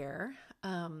this year,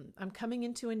 I'm coming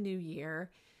into a new year,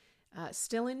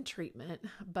 still in treatment,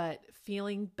 but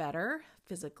feeling better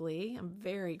physically. I'm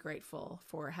very grateful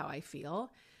for how I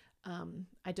feel.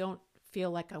 I don't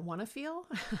feel like I want to feel,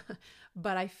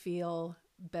 but I feel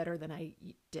better than I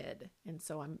did. And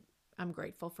so I'm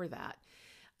grateful for that.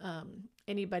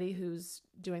 Anybody who's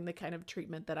doing the kind of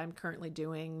treatment that I'm currently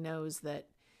doing knows that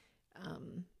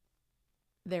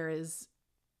there is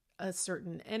a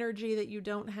certain energy that you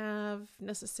don't have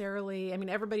necessarily. I mean,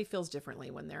 everybody feels differently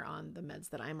when they're on the meds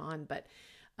that I'm on, but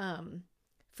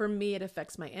for me, it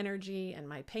affects my energy and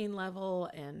my pain level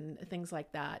and things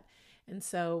like that. And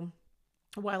so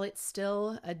while it's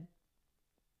still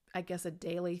I guess a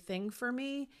daily thing for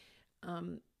me,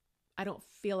 I don't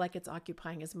feel like it's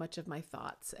occupying as much of my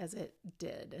thoughts as it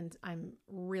did. And I'm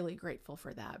really grateful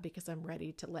for that because I'm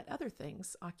ready to let other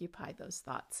things occupy those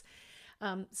thoughts.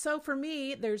 So for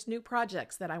me, there's new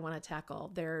projects that I want to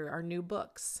tackle. There are new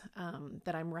books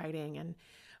that I'm writing, and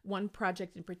one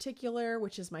project in particular,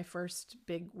 which is my first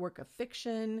big work of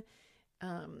fiction,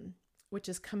 which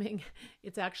is coming.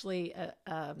 It's actually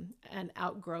an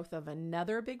outgrowth of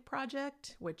another big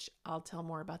project, which I'll tell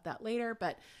more about that later.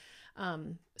 But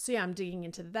so yeah, I'm digging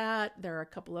into that. There are a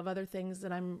couple of other things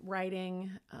that I'm writing.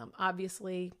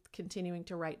 Obviously, continuing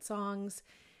to write songs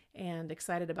and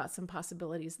excited about some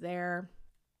possibilities there.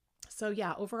 So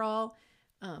yeah, overall,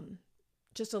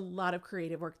 just a lot of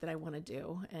creative work that I want to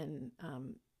do, and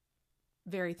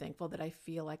very thankful that I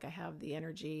feel like I have the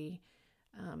energy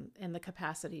and the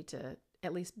capacity to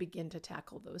at least begin to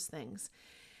tackle those things.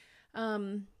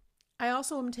 I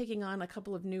also am taking on a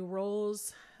couple of new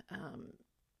roles,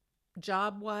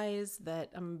 job-wise,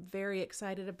 that I'm very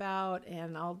excited about,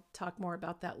 and I'll talk more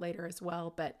about that later as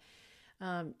well. But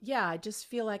yeah, I just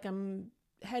feel like I'm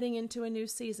heading into a new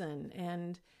season,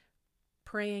 and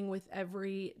praying with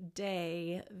every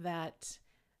day that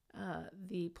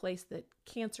the place that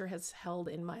cancer has held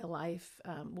in my life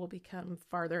will become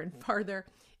farther and farther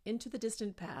into the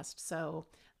distant past. So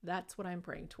that's what I'm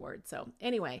praying toward. So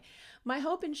anyway, my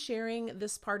hope in sharing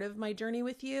this part of my journey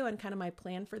with you and kind of my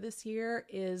plan for this year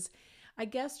is, I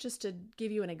guess, just to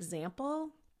give you an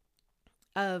example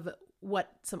of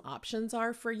what some options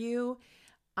are for you.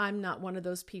 I'm not one of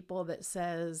those people that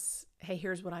says, hey,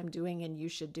 here's what I'm doing and you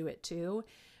should do it too.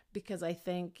 Because I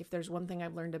think if there's one thing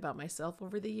I've learned about myself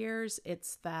over the years,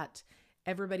 it's that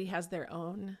everybody has their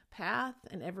own path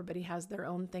and everybody has their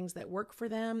own things that work for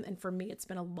them. And for me, it's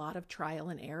been a lot of trial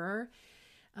and error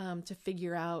to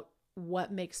figure out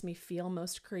what makes me feel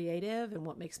most creative and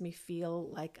what makes me feel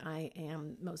like I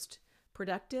am most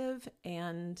productive.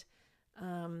 And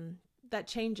that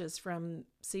changes from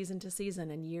season to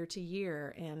season and year to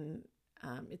year. And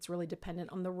it's really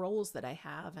dependent on the roles that I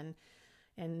have.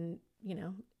 And you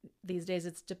know, these days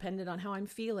it's dependent on how I'm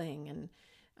feeling. And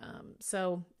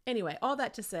so anyway, all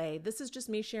that to say, this is just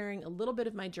me sharing a little bit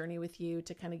of my journey with you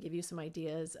to kind of give you some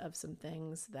ideas of some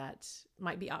things that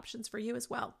might be options for you as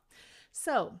well.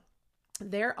 So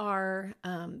there are,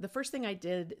 the first thing I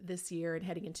did this year and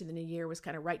heading into the new year was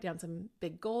kind of write down some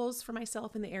big goals for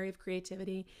myself in the area of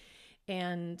creativity.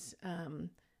 And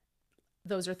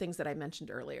those are things that I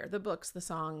mentioned earlier: the books, the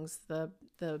songs, the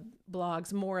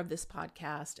blogs, more of this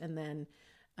podcast, and then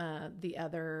the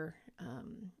other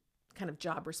kind of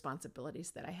job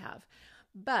responsibilities that I have.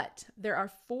 But there are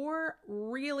 4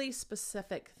 really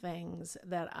specific things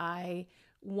that I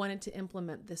wanted to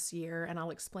implement this year, and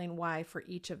I'll explain why for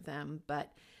each of them.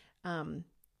 But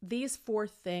these 4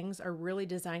 things are really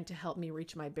designed to help me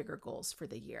reach my bigger goals for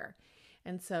the year.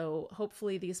 And so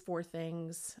hopefully these 4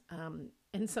 things,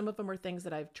 and some of them are things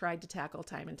that I've tried to tackle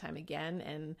time and time again.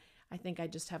 And I think I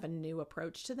just have a new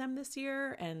approach to them this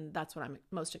year. And that's what I'm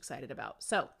most excited about.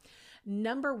 So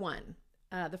number 1,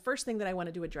 the first thing that I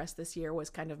wanted to address this year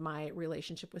was kind of my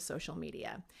relationship with social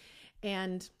media.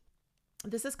 And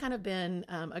this has kind of been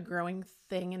a growing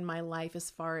thing in my life as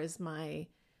far as my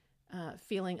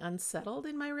feeling unsettled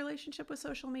in my relationship with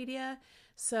social media.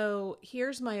 So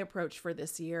here's my approach for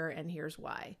this year, and here's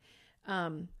why.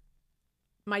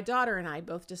 My daughter and I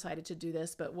both decided to do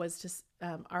this, but was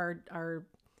to our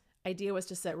idea was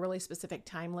to set really specific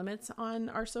time limits on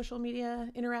our social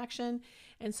media interaction.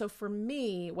 And so for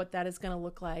me, what that is going to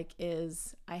look like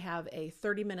is I have a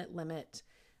 30-minute limit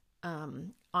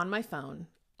on my phone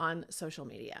on social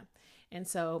media. And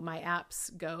so my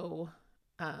apps go,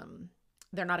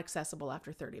 they're not accessible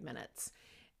after 30 minutes.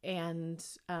 And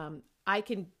I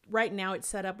can, right now it's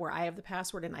set up where I have the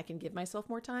password and I can give myself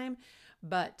more time,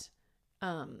 but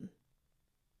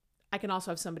I can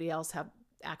also have somebody else have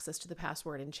access to the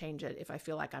password and change it if I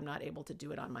feel like I'm not able to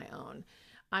do it on my own.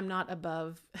 I'm not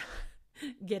above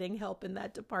getting help in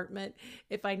that department.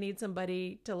 If I need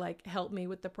somebody to like help me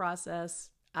with the process,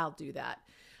 I'll do that.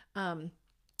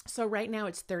 So right now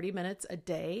it's 30 minutes a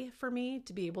day for me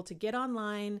to be able to get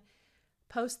online,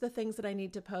 post the things that I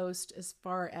need to post as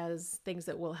far as things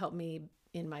that will help me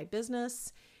in my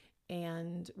business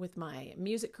and with my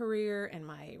music career and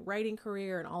my writing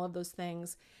career and all of those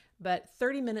things. But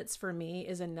 30 minutes for me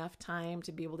is enough time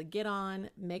to be able to get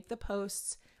on, make the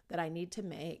posts that I need to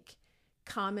make,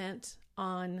 comment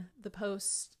on the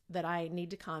posts that I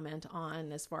need to comment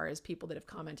on as far as people that have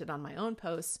commented on my own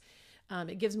posts.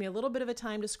 It gives me a little bit of a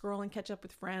time to scroll and catch up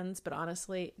with friends, but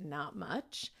honestly, not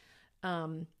much.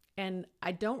 And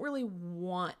I don't really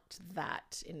want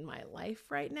that in my life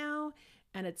right now.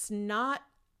 And it's not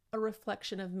a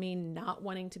reflection of me not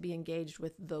wanting to be engaged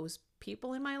with those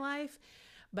people in my life.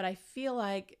 But I feel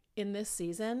like in this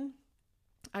season,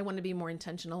 I want to be more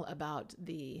intentional about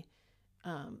the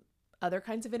other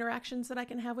kinds of interactions that I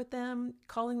can have with them,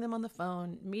 calling them on the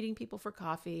phone, meeting people for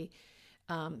coffee,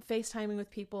 FaceTiming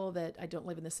with people that I don't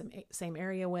live in the same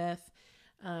area with.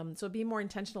 So be more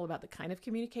intentional about the kind of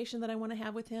communication that I want to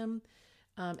have with him.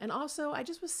 And also, I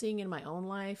just was seeing in my own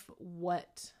life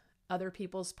what other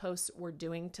people's posts were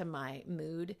doing to my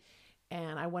mood,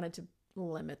 and I wanted to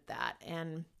limit that.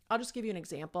 And I'll just give you an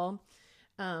example.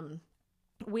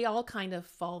 We all kind of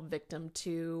fall victim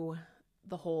to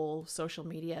the whole social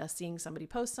media, seeing somebody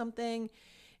post something.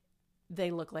 They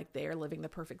look like they are living the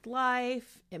perfect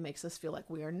life. It makes us feel like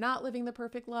we are not living the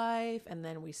perfect life. And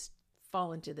then we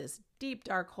fall into this deep,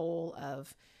 dark hole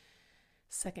of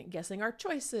second guessing our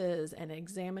choices and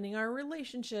examining our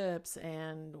relationships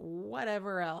and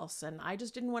whatever else. And I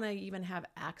just didn't want to even have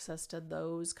access to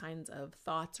those kinds of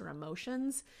thoughts or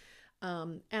emotions.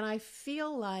 And I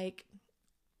feel like,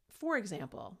 for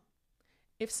example,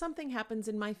 if something happens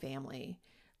in my family,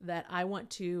 that I want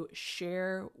to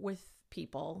share with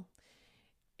people.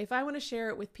 If I want to share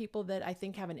it with people that I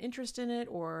think have an interest in it,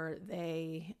 or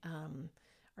they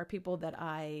are people that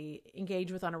I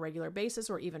engage with on a regular basis,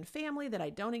 or even family that I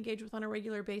don't engage with on a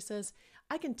regular basis,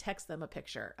 I can text them a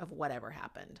picture of whatever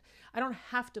happened. I don't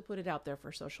have to put it out there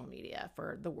for social media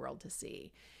for the world to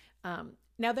see.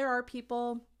 Now, there are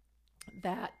people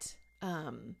that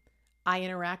I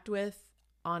interact with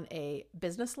on a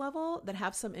business level that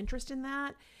have some interest in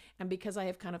that. And because I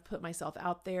have kind of put myself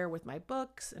out there with my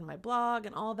books and my blog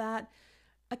and all that,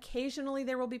 occasionally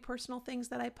there will be personal things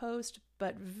that I post,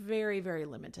 but very, very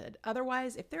limited.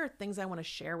 Otherwise, if there are things I want to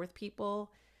share with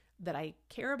people that I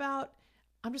care about,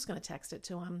 I'm just going to text it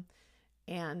to them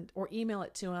or email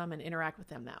it to them and interact with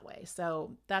them that way.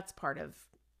 So that's part of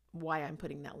why I'm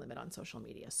putting that limit on social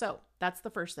media. So that's the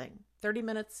first thing, 30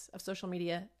 minutes of social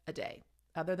media a day.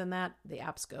 Other than that, the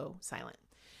apps go silent.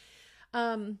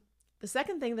 The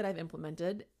second thing that I've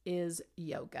implemented is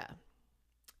yoga.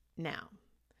 Now,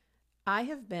 I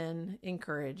have been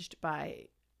encouraged by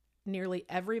nearly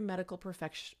every medical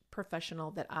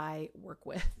professional that I work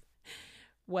with,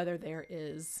 whether there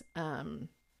is,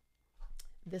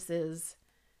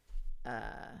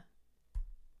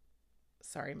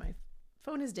 sorry, my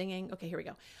phone is dinging. Okay, here we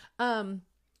go.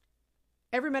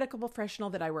 Every medical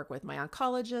professional that I work with, my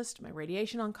oncologist, my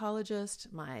radiation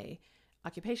oncologist, my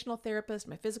occupational therapist,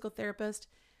 my physical therapist,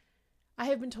 I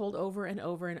have been told over and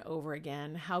over and over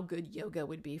again how good yoga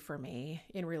would be for me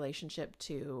in relationship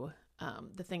to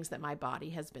the things that my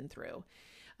body has been through,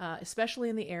 especially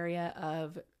in the area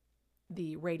of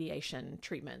the radiation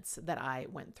treatments that I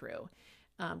went through.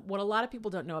 What a lot of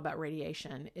people don't know about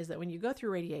radiation is that when you go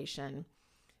through radiation,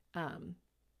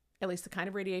 at least the kind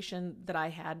of radiation that I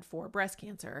had for breast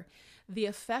cancer, the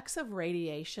effects of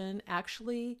radiation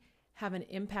actually have an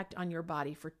impact on your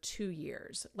body for 2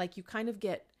 years. Like you kind of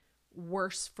get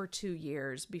worse for 2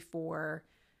 years before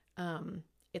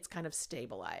it's kind of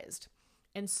stabilized.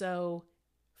 And so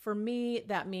for me,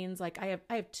 that means like I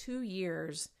have 2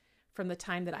 years from the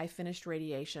time that I finished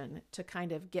radiation to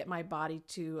kind of get my body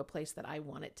to a place that I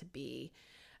want it to be.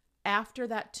 After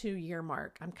that 2-year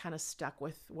mark, I'm kind of stuck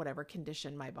with whatever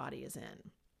condition my body is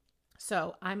in.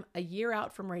 So I'm a year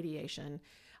out from radiation.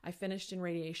 I finished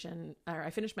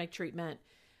my treatment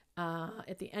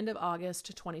at the end of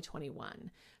August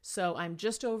 2021. So I'm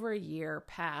just over a year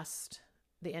past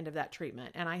the end of that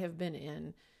treatment. And I have been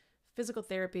in physical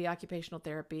therapy, occupational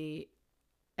therapy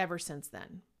ever since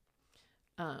then.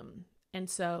 And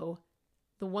so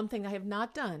the one thing I have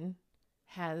not done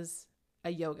has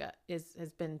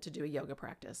been to do a yoga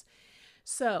practice.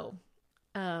 So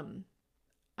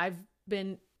I've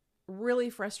been really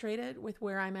frustrated with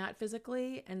where I'm at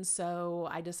physically. And so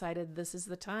I decided this is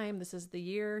the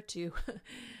year to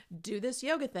do this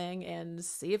yoga thing and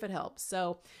see if it helps.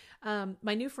 So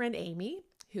my new friend Amy,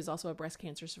 who's also a breast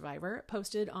cancer survivor,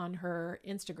 posted on her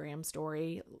Instagram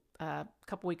story a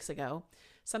couple weeks ago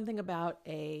something about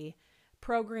a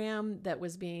program that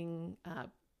was being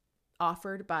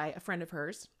offered by a friend of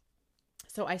hers.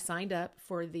 So I signed up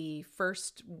for the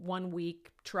first 1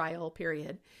 week trial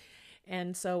period.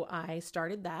 And so I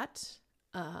started that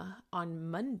on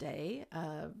Monday,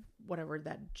 whatever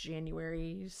that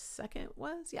January 2nd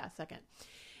was. Yeah, 2nd.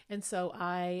 And so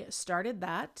I started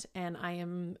that, and I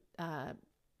am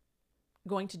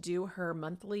going to do her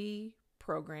monthly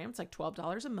program. It's like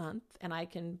 $12 a month, and I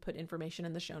can put information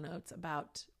in the show notes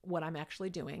about what I'm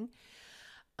actually doing.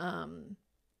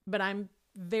 But I'm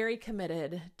very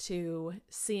committed to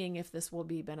seeing if this will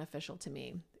be beneficial to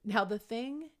me. Now, the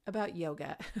thing about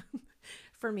yoga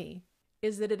for me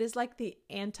is that it is like the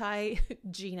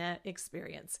anti-Gina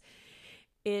experience.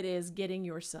 It is getting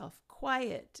yourself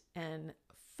quiet and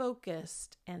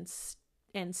focused and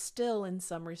still in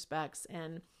some respects,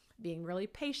 and being really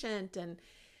patient. And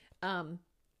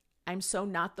I'm so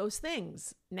not those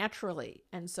things naturally.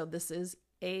 And so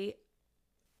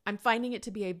I'm finding it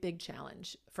to be a big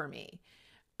challenge for me.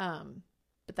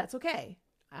 But that's okay.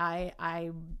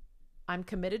 I'm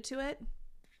committed to it.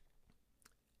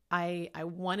 I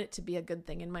want it to be a good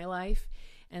thing in my life.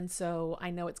 And so I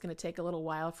know it's going to take a little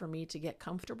while for me to get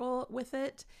comfortable with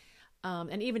it.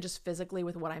 And even just physically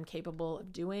with what I'm capable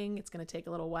of doing, it's going to take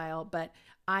a little while, but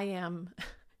I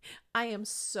am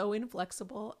so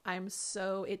inflexible.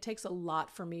 It takes a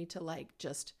lot for me to like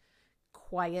just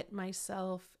quiet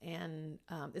myself. And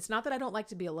it's not that I don't like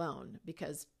to be alone,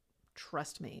 because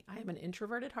trust me, I am an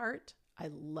introvert at heart. I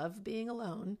love being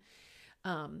alone.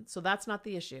 So that's not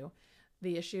the issue.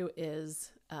 The issue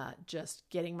is just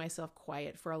getting myself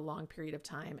quiet for a long period of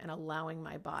time and allowing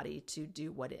my body to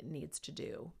do what it needs to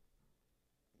do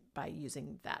by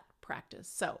using that practice.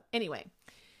 So anyway,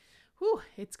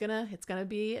 it's gonna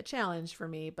be a challenge for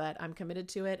me, but I'm committed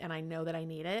to it and I know that I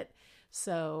need it.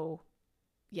 So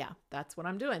yeah, that's what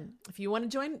I'm doing. If you want to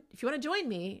join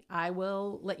me, I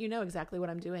will let you know exactly what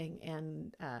I'm doing,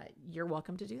 and you're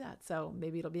welcome to do that. So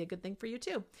maybe it'll be a good thing for you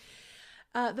too.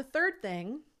 The third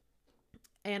thing,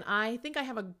 and I think I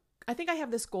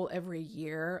have this goal every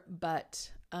year,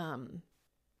 but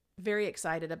very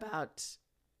excited about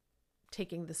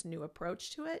taking this new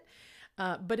approach to it.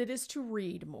 But it is to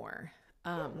read more.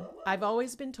 I've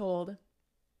always been told,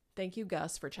 thank you,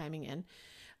 Gus, for chiming in.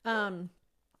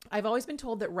 I've always been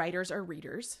told that writers are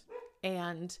readers,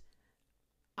 and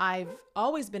I've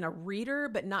always been a reader,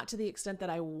 but not to the extent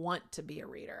that I want to be a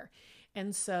reader.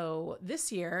 And so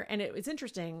this year, and it's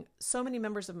interesting, so many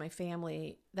members of my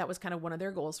family, that was kind of one of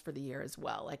their goals for the year as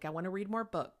well. Like, I want to read more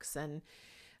books, and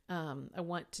I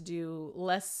want to do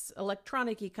less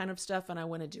electronic-y kind of stuff, and I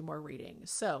want to do more reading.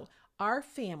 So our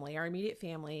family, our immediate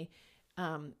family,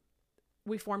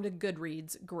 we formed a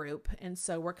Goodreads group. And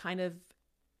so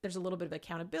there's a little bit of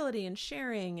accountability and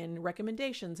sharing and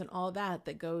recommendations and all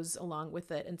that goes along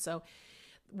with it. And so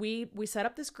we set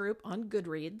up this group on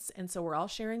Goodreads. And so we're all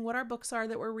sharing what our books are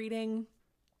that we're reading.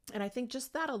 And I think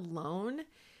just that alone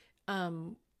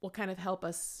will kind of help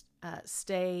us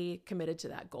stay committed to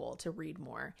that goal, to read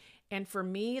more. And for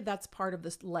me, that's part of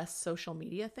this less social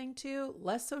media thing too.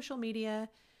 Less social media,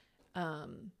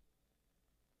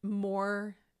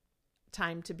 more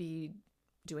time to be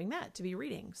doing that, to be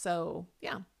reading. So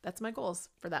yeah, that's my goals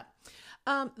for that.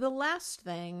 The last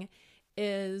thing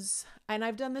is, and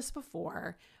I've done this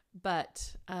before,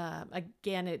 but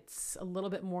again, it's a little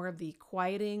bit more of the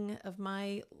quieting of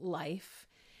my life.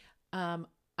 I'm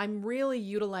really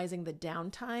utilizing the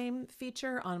downtime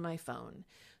feature on my phone.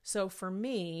 So for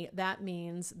me, that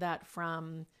means that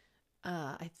from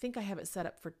I think I have it set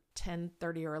up for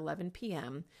 10:30 or 11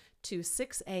 p.m. to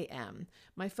 6 a.m.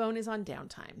 My phone is on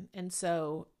downtime. And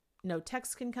so no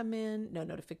texts can come in, no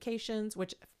notifications,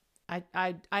 which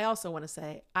I also want to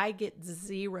say I get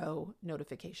 0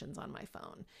 notifications on my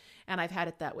phone. And I've had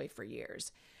it that way for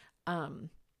years.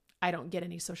 I don't get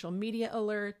any social media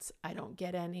alerts. I don't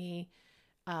get any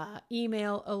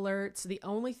email alerts. The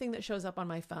only thing that shows up on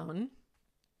my phone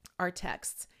are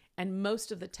texts. And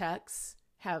most of the texts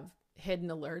have hidden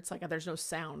alerts. Like, there's no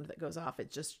sound that goes off.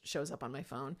 It just shows up on my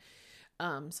phone.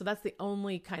 So that's the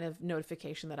only kind of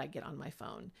notification that I get on my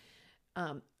phone.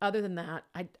 Other than that,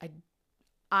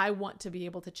 I want to be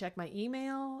able to check my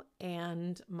email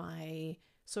and my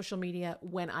social media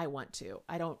when I want to.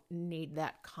 I don't need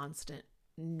that constant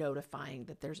notifying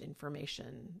that there's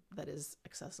information that is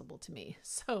accessible to me.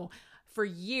 So for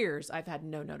years, I've had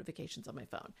no notifications on my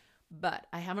phone, but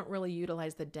I haven't really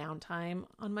utilized the downtime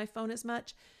on my phone as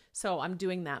much. So I'm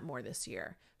doing that more this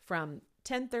year. From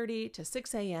 10:30 to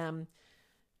 6 a.m.,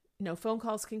 no phone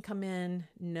calls can come in,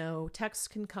 no texts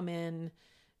can come in.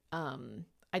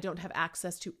 I don't have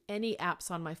access to any apps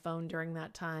on my phone during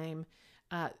that time.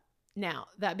 Now,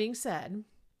 that being said,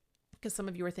 because some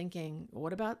of you are thinking,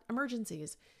 what about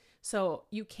emergencies? So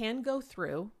you can go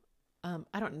through,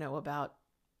 I don't know about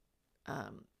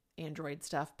Android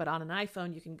stuff, but on an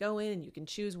iPhone, you can go in and you can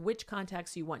choose which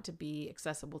contacts you want to be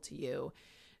accessible to you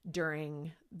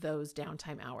during those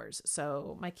downtime hours.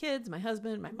 So my kids, my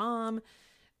husband, my mom,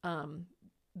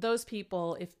 those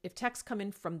people, if texts come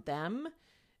in from them,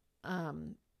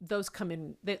 those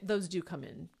do come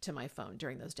in to my phone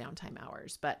during those downtime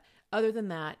hours. But other than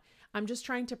that, I'm just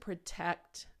trying to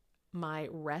protect my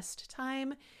rest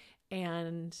time.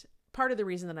 And part of the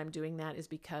reason that I'm doing that is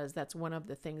because that's one of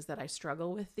the things that I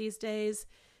struggle with these days,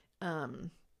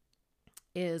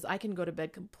 is I can go to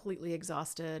bed completely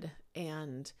exhausted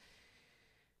and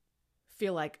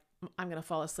feel like I'm going to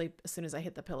fall asleep as soon as I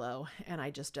hit the pillow, and I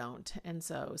just don't. And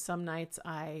so some nights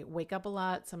I wake up a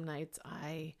lot. Some nights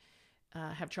I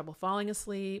have trouble falling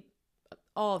asleep,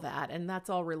 all that. And that's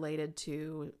all related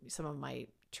to some of my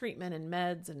treatment and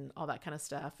meds and all that kind of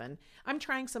stuff. And I'm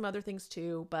trying some other things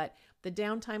too, but the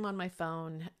downtime on my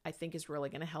phone, I think, is really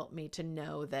going to help me to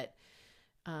know that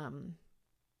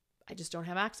I just don't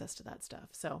have access to that stuff.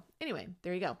 So anyway,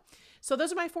 there you go. So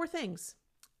those are my 4 things.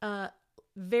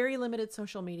 Very limited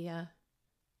social media,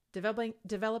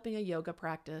 developing a yoga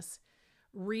practice,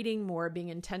 reading more,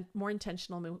 being more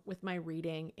intentional with my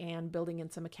reading, and building in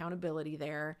some accountability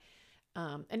there.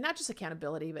 And not just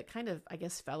accountability, but kind of, I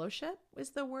guess, fellowship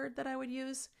is the word that I would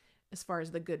use as far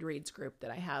as the Goodreads group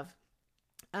that I have.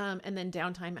 And then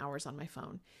downtime hours on my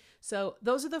phone. So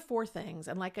those are the 4 things.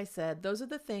 And like I said, those are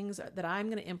the things that I'm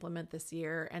going to implement this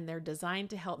year, and they're designed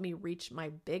to help me reach my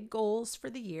big goals for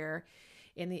the year.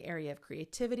 in the area of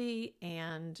creativity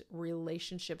and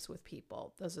relationships with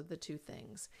people. Those are the two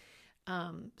things.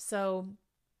 So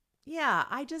yeah,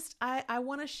 I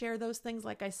want to share those things,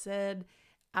 like I said,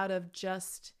 out of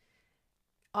just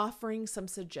offering some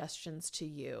suggestions to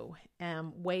you,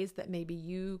 ways that maybe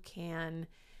you can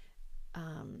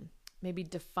maybe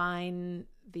define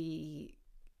the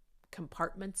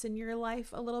compartments in your life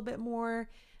a little bit more.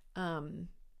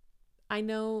 I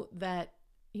know that,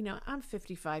 I'm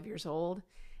 55 years old,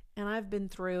 and I've been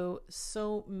through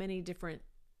so many different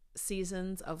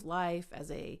seasons of life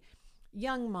as a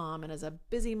young mom and as a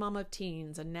busy mom of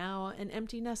teens, and now an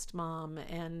empty nest mom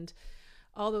and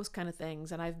all those kind of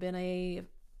things. And I've been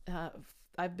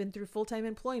through full-time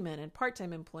employment and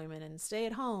part-time employment and stay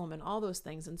at home and all those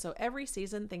things. And so every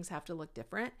season things have to look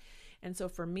different. And so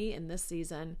for me in this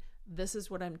season, this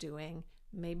is what I'm doing.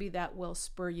 Maybe that will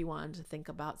spur you on to think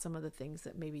about some of the things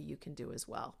that maybe you can do as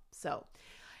well. So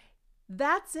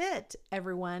that's it,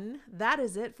 everyone. That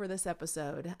is it for this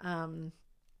episode.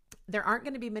 There aren't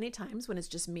going to be many times when it's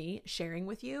just me sharing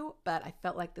with you, but I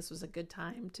felt like this was a good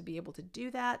time to be able to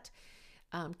do that.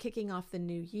 Kicking off the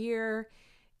new year.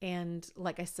 And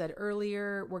like I said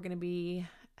earlier, we're going to be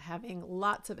having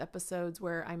lots of episodes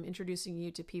where I'm introducing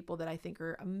you to people that I think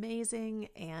are amazing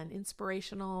and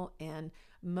inspirational and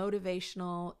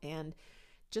motivational, and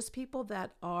just people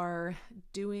that are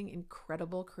doing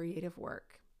incredible creative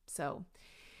work. So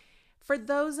for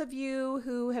those of you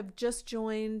who have just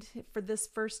joined for this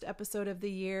first episode of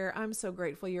the year, I'm so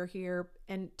grateful you're here.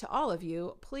 And to all of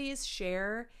you, please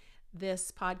share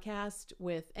this podcast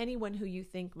with anyone who you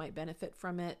think might benefit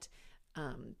from it.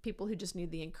 People who just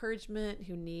need the encouragement,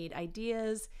 who need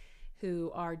ideas,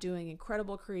 who are doing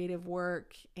incredible creative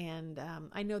work. And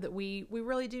I know that we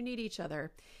really do need each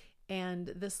other.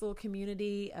 And this little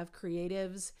community of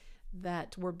creatives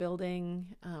that we're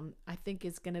building, I think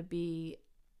is going to be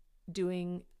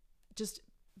doing just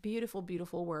beautiful,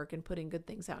 beautiful work and putting good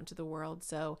things out into the world.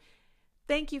 So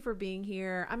thank you for being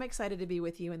here. I'm excited to be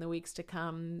with you in the weeks to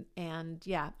come. And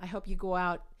yeah, I hope you go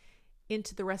out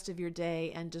into the rest of your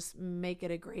day and just make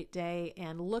it a great day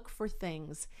and look for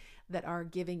things that are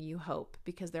giving you hope,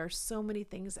 because there are so many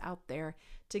things out there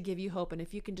to give you hope. And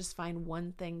if you can just find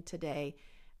one thing today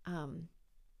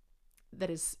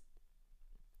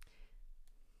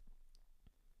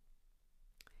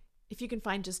if you can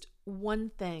find just one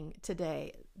thing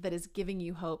today that is giving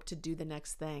you hope to do the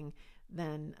next thing,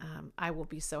 then I will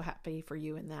be so happy for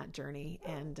you in that journey.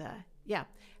 And yeah,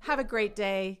 have a great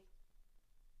day.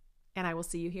 And I will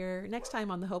see you here next time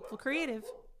on The Hopeful Creative.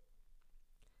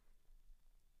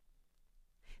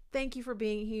 Thank you for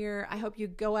being here. I hope you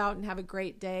go out and have a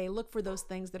great day. Look for those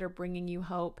things that are bringing you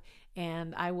hope.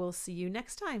 And I will see you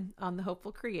next time on The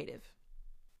Hopeful Creative.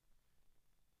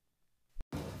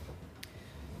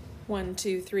 1,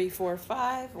 2, 3, 4,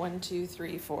 5. 1, 2,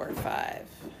 3, 4, 5.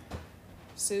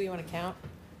 Sue, you want to count?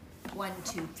 1,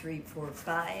 2, 3, 4,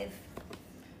 5.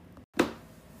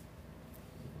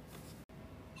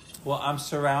 Well, I'm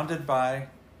surrounded by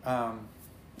a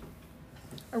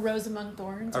rose among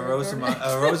thorns. a rose among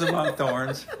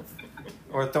thorns,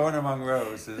 or a thorn among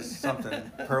roses.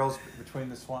 Something pearls between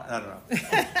the swan. I don't know.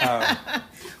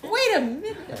 Wait a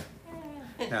minute.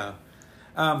 No.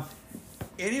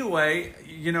 Anyway,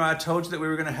 I told you that we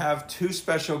were going to have 2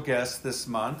 special guests this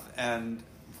month, and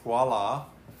voila,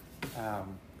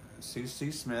 Sue C.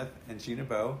 Smith and Gina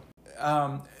Bowe.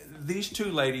 These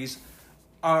 2 ladies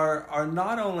are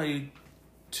not only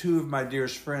 2 of my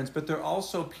dearest friends, but they're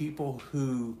also people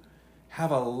who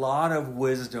have a lot of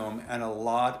wisdom and a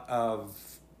lot of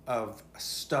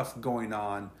stuff going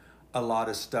on, a lot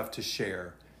of stuff to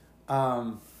share.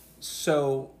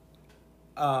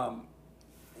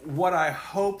 What I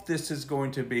hope this is going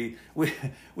to be, we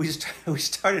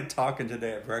started talking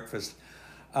today at breakfast,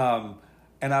 and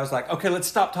I was like, okay, let's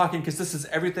stop talking because this is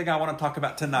everything I want to talk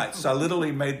about tonight. So I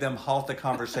literally made them halt the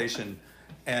conversation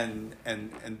and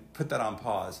put that on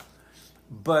pause.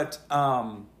 But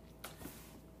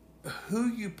who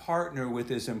you partner with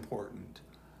is important,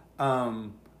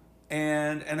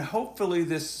 and hopefully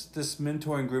this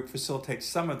mentoring group facilitates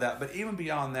some of that. But even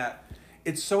beyond that,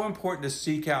 it's so important to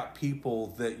seek out people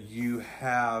that you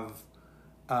have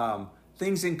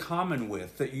things in common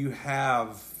with, that you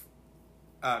have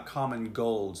common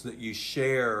goals, that you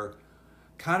share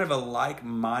kind of a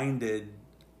like-minded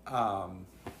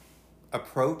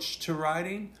approach to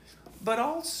writing, but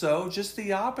also just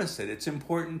the opposite. It's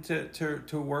important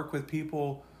to work with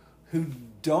people who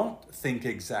don't think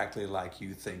exactly like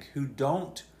you think, who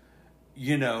don't,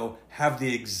 have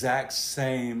the exact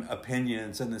same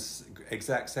opinions and the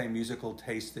exact same musical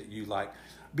taste that you like,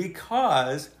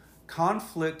 because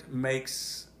conflict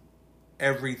makes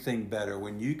everything better.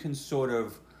 When you can sort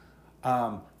of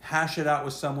hash it out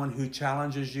with someone who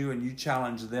challenges you and you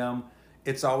challenge them,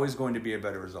 it's always going to be a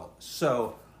better result.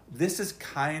 So this is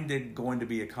kind of going to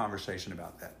be a conversation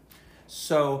about that.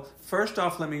 So first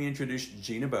off, let me introduce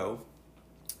Gina Bowe.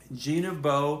 Gina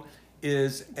Bowe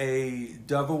is a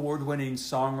Dove Award-winning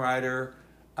songwriter.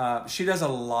 She does a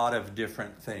lot of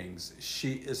different things.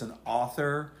 She is an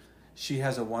author. She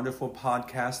has a wonderful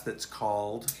podcast that's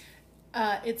called...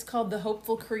 It's called The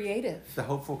Hopeful Creative. The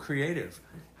Hopeful Creative.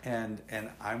 And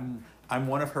I'm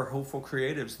one of her hopeful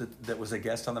creatives that was a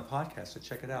guest on the podcast, so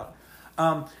check it out.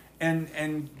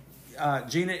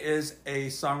 Gina is a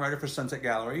songwriter for Sunset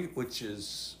Gallery, which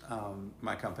is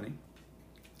my company.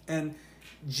 And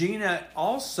Gina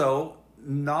also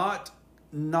not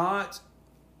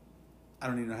I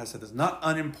don't even know how to say this, not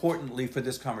unimportantly for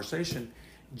this conversation,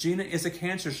 Gina is a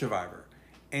cancer survivor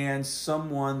and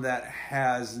someone that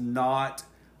has not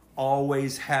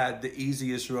always had the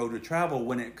easiest road to travel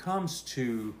when it comes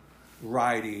to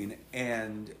writing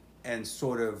and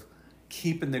sort of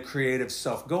keeping the creative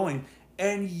self going.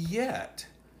 And yet,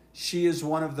 she is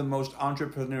one of the most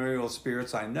entrepreneurial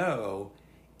spirits I know,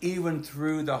 even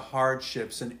through the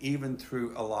hardships and even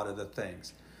through a lot of the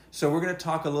things. So we're going to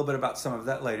talk a little bit about some of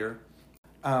that later.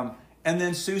 And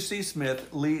then Sue C.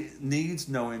 Smith needs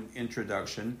no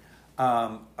introduction.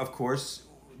 Of course,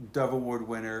 Dove Award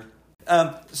winner.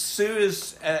 Sue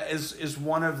is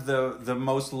one of the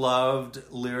most loved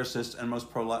lyricists and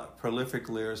most prolific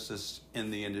lyricists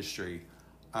in the industry.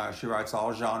 She writes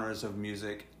all genres of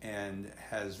music and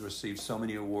has received so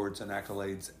many awards and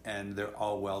accolades, and they're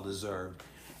all well deserved.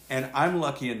 And I'm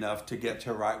lucky enough to get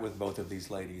to write with both of these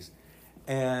ladies.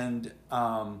 And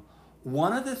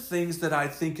one of the things that I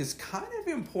think is kind of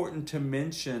important to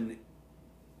mention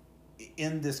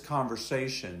in this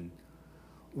conversation,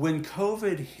 when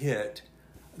COVID hit,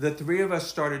 the three of us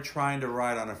started trying to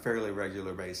write on a fairly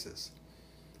regular basis.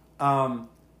 Now,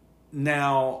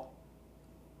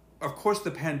 of course, the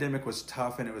pandemic was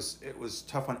tough, and it was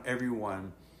tough on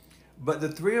everyone. But the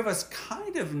three of us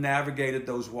kind of navigated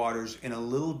those waters in a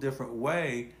little different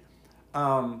way.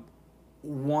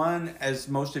 One, as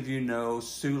most of you know,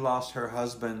 Sue lost her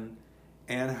husband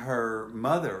and her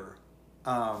mother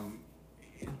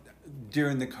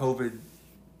during the COVID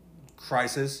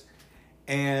crisis.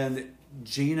 And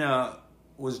Gina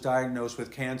was diagnosed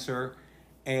with cancer,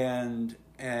 and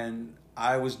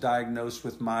I was diagnosed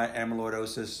with my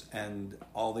amyloidosis and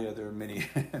all the other many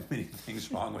many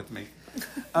things wrong with me.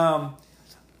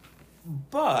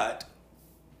 But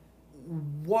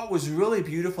what was really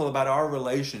beautiful about our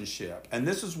relationship, and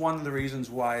this is one of the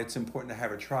reasons why it's important to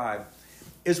have a tribe,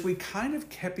 is we kind of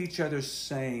kept each other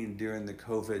sane during the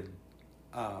COVID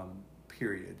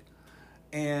period,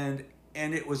 and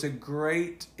it was a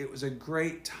great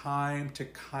time to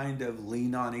kind of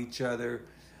lean on each other.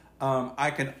 I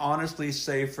can honestly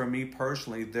say, for me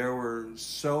personally, there were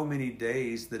so many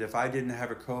days that if I didn't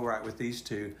have a co-write with these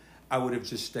two, I would have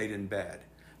just stayed in bed,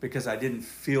 because I didn't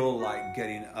feel like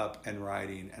getting up and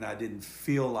writing, and I didn't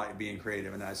feel like being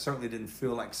creative, and I certainly didn't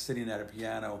feel like sitting at a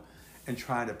piano and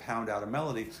trying to pound out a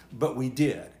melody, but we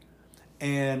did.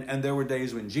 And there were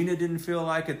days when Gina didn't feel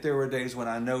like it. There were days when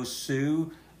I know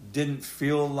Sue didn't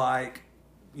feel like,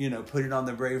 putting on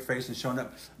the brave face and showing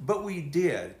up, but we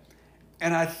did.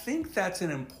 And I think that's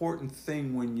an important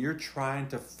thing when you're trying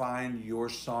to find your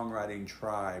songwriting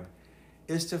tribe,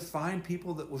 is to find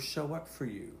people that will show up for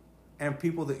you and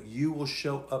people that you will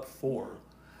show up for.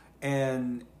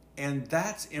 And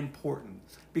that's important,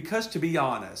 because, to be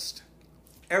honest,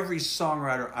 every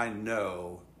songwriter I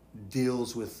know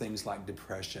deals with things like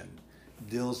depression,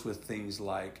 deals with things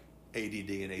like ADD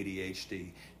and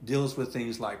ADHD, deals with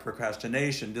things like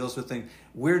procrastination, deals with things.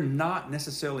 We're not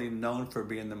necessarily known for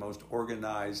being the most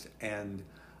organized and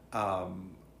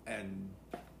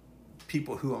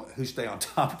people who stay on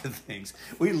top of things.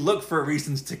 We look for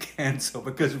reasons to cancel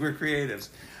because we're creatives.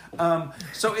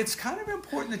 So it's kind of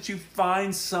important that you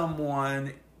find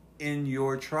someone in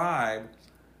your tribe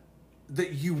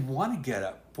that you want to get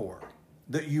up for,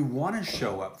 that you want to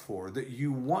show up for, that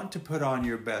you want to put on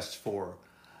your best for.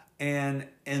 And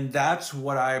that's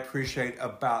what I appreciate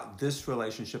about this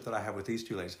relationship that I have with these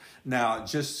two ladies. Now,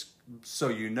 just so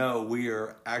you know, we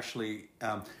are actually,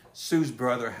 Sue's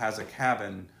brother has a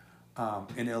cabin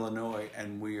in Illinois,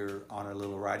 and we're on a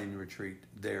little writing retreat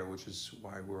there, which is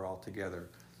why we're all together,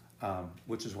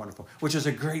 which is wonderful. Which is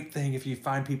a great thing. If you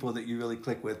find people that you really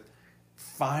click with,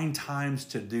 find times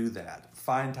to do that.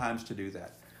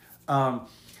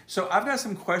 So I've got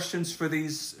some questions for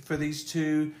these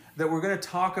two that we're going to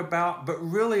talk about, but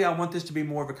really I want this to be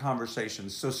more of a conversation.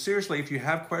 So seriously, if you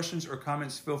have questions or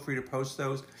comments, feel free to post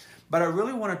those. But I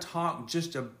really want to talk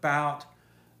just about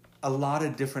a lot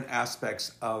of different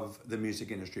aspects of the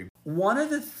music industry. One of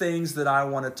the things that I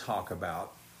want to talk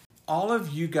about, all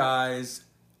of you guys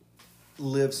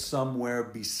live somewhere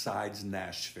besides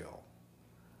Nashville.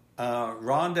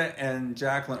 Rhonda and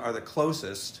Jacqueline are the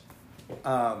closest.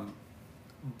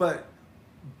 But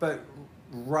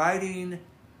writing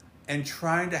and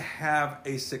trying to have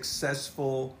a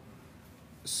successful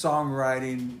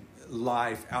songwriting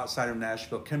life outside of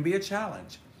Nashville can be a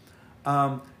challenge.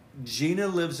 Gina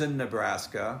lives in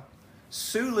Nebraska.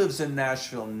 Sue lives in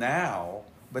Nashville now,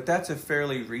 but that's a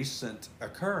fairly recent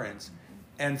occurrence.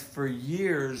 And for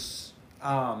years,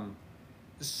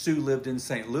 Sue lived in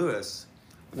St. Louis.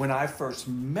 When I first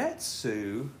met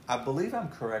Sue, I believe I'm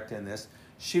correct in this,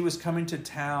 she was coming to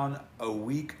town a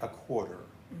week a quarter.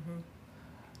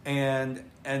 And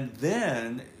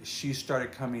then she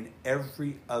started coming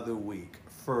every other week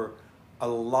for a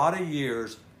lot of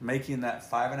years, making that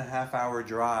 5.5 hour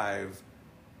drive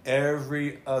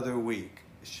every other week.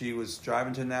 She was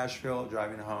driving to Nashville,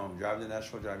 driving home, driving to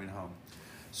Nashville, driving home.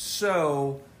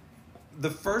 So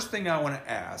the first thing I want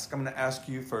to ask, I'm going to ask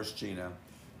you first, Gina.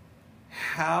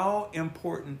 How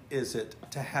important is it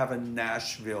to have a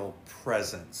Nashville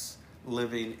presence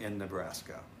living in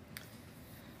Nebraska?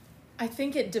 I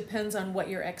think it depends on what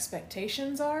your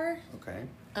expectations are. Okay.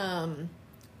 And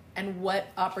what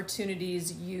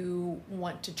opportunities you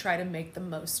want to try to make the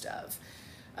most of.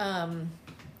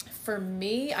 For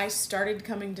me, I started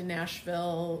coming to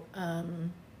Nashville, I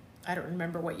don't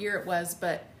remember what year it was,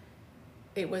 but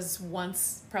it was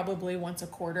probably once a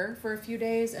quarter for a few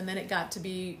days, and then it got to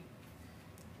be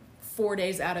 4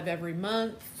 days out of every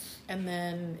month, and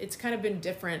then it's kind of been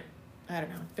different. I don't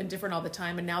know, been different all the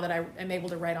time, and now that I am able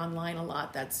to write online a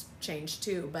lot, that's changed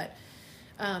too. But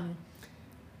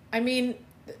I mean,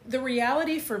 the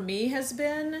reality for me has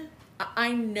been,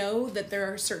 I know that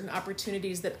there are certain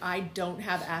opportunities that I don't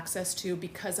have access to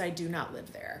because I do not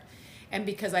live there, and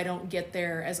because I don't get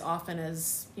there as often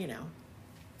as,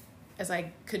 as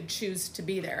I could choose to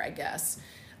be there, I guess.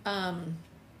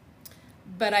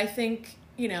 But I think,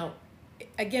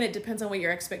 again, it depends on what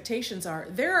your expectations are.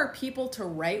 There are people to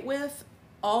write with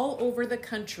all over the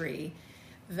country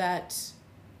that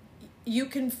you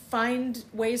can find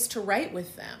ways to write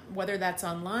with them, whether that's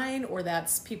online or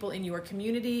that's people in your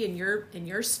community, in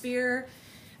your sphere.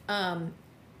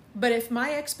 But if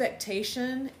my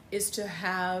expectation is to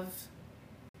have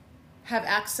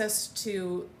access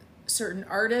to certain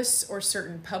artists or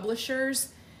certain publishers,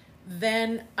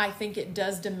 then I think it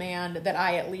does demand that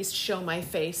I at least show my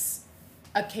face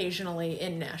occasionally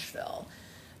in Nashville.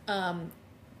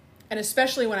 And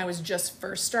especially when I was just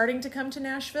first starting to come to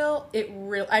Nashville,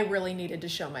 I really needed to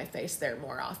show my face there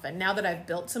more often. Now that I've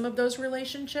built some of those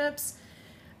relationships,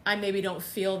 I maybe don't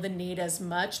feel the need as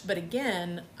much. But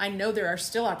again, I know there are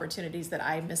still opportunities that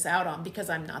I miss out on because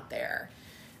I'm not there.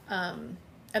 And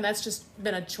that's just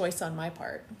been a choice on my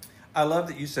part. I love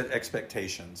that you said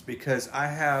expectations, because I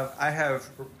have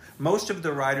most of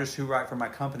the writers who write for my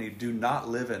company do not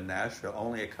live in Nashville.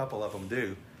 Only a couple of them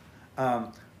do.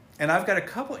 And I've got a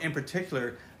couple in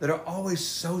particular that are always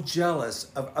so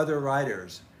jealous of other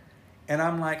writers. And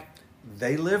I'm like,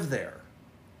 they live there.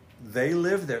 They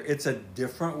live there. It's a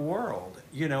different world,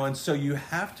 and so you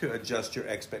have to adjust your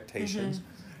expectations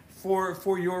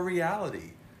for your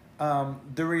reality.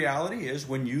 The reality is,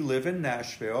 when you live in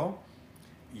Nashville,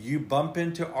 you bump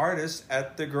into artists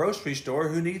at the grocery store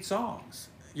who need songs,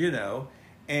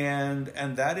 and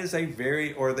that is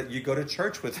or that you go to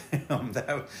church with them.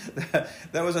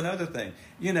 That was another thing,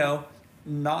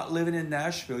 not living in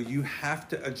Nashville, you have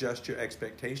to adjust your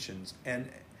expectations and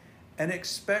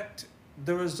expect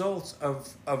the results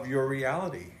of your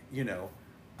reality,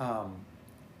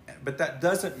 but that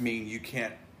doesn't mean you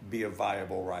can't be a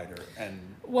viable writer. And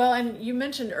you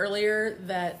mentioned earlier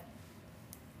that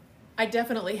I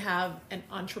definitely have an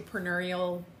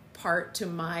entrepreneurial part to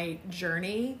my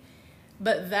journey,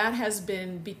 but that has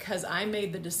been because I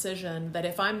made the decision that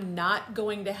if I'm not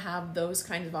going to have those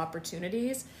kinds of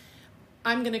opportunities,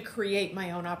 I'm going to create my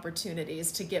own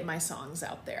opportunities to get my songs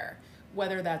out there,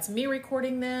 whether that's me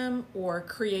recording them or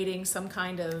creating some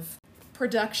kind of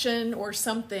production or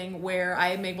something where I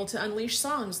am able to unleash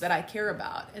songs that I care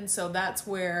about. And so that's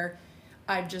where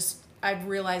I've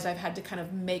realized I've had to kind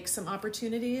of make some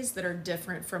opportunities that are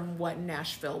different from what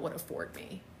Nashville would afford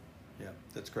me. Yeah,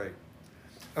 that's great.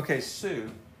 Okay,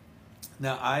 Sue,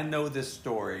 now I know this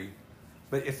story,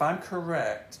 but if I'm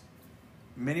correct,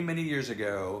 many, many years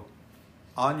ago,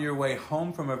 on your way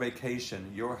home from a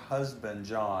vacation, your husband,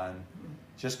 John,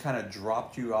 just kind of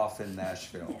dropped you off in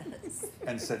Nashville Yes.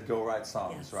 and said, go write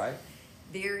songs, Yes. right?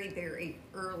 Very, very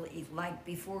early, like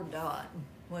before dawn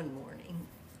one morning.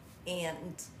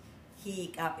 And he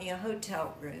got me a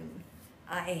hotel room.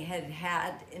 I had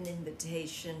had an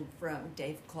invitation from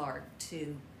Dave Clark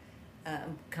to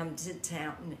come to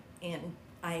town, and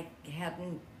I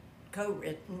hadn't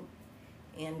co-written,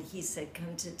 and he said,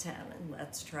 come to town and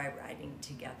let's try writing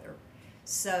together.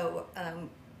 So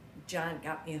John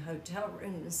got me a hotel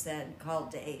room and said, call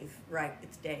Dave, write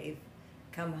with Dave,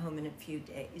 come home in a few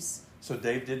days. So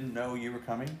Dave didn't know you were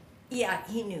coming? Yeah,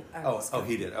 he knew I was Oh, coming.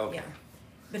 he did. Okay. Yeah.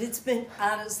 But it's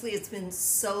been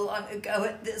so long ago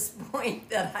at this point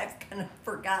that I've kind of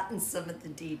forgotten some of the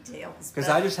details. Because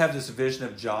I just have this vision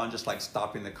of John just like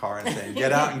stopping the car and saying,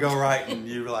 get out and go write. And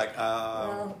you were like,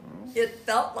 Well, it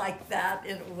felt like that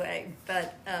in a way.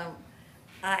 But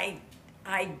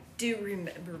I do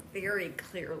remember very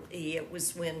clearly it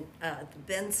was when the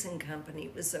Benson Company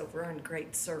was over on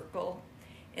Great Circle.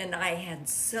 And I had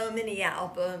so many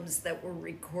albums that were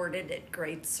recorded at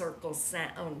Great Circle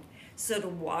Sound. So to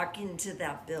walk into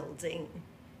that building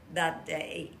that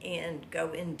day and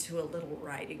go into a little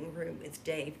writing room with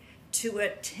Dave to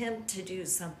attempt to do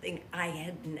something I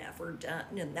had never done,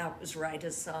 and that was write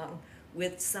a song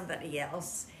with somebody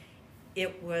else,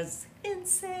 it was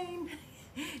insane.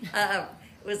 It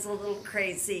was a little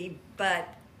crazy,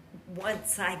 but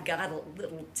once I got a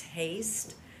little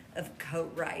taste of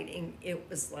co-writing, it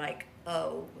was like,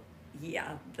 oh,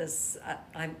 yeah, this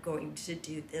I'm going to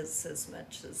do this as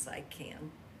much as I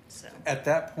can. So at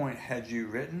that point, had you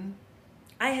written?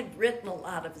 I had written a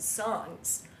lot of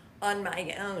songs on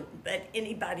my own, but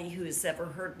anybody who's ever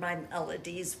heard my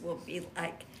melodies will be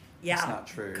like, yeah, That's not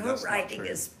true. That's not co-writing true.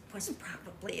 was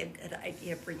probably a good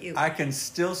idea for you. I can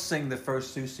still sing the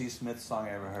first Sue C. Smith song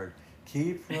I ever heard.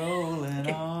 Keep rolling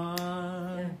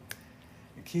on. Yeah.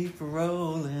 Keep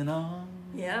rolling on.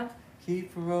 Yeah.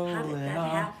 Keep rolling that on.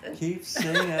 happen? Keep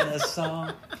singing a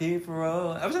song. Keep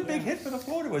rolling. That was a big Yeah. hit for the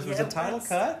Florida Boys. It was Yeah, a title was.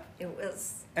 cut. It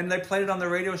was. And they played it on the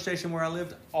radio station where I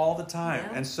lived all the time.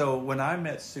 Yeah. And so when I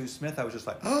met Sue Smith, I was just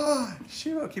like, oh,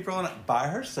 she will keep rolling on by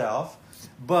herself.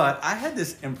 But I had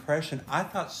this impression, I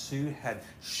thought Sue had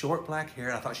short black hair,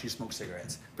 and I thought she smoked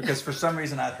cigarettes. Because for some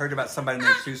reason I'd heard about somebody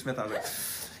named Sue Smith, I was like,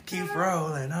 keep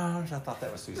rolling on. I thought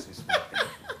that was Sue Smith.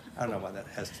 I don't know why that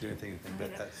has to do with anything,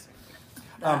 but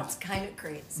That's kind of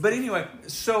crazy. But anyway,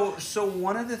 so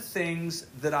one of the things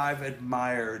that I've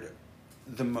admired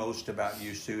the most about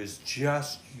you, Sue, is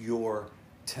just your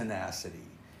tenacity.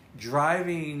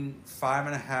 Driving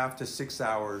 5.5 to 6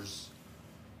 hours,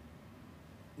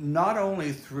 not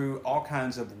only through all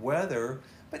kinds of weather,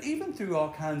 but even through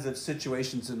all kinds of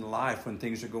situations in life when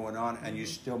things are going on, and you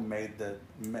still made the.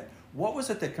 What was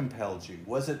it that compelled you?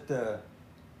 Was it the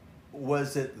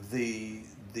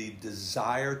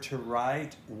desire to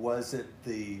write? Was it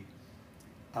the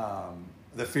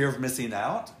fear of missing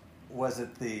out? Was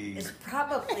it the... It's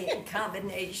probably a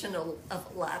combination of a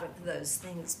lot of those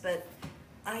things, but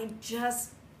I just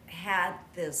had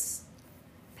this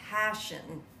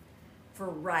passion for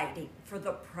writing, for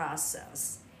the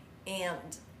process.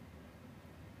 And,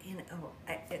 you know,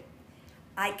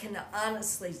 I can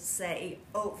honestly say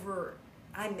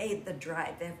I made the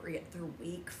drive every other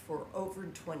week for over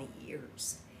 20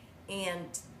 years.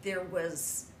 And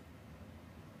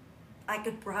I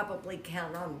could probably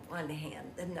count on one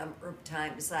hand the number of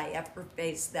times I ever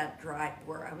faced that drive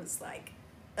where I was like,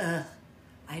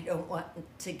 I don't want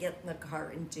to get in the car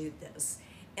and do this.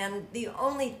 And the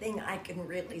only thing I can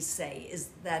really say is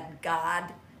that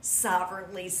God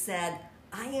sovereignly said,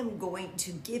 I am going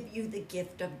to give you the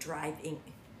gift of driving.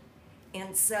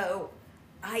 And so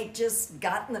I just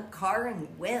got in the car and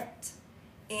went.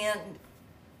 And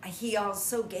he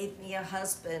also gave me a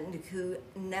husband who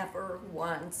never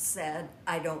once said,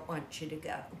 I don't want you to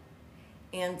go.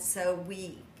 And so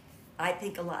I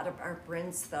think a lot of our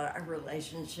friends thought our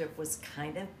relationship was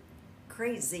kind of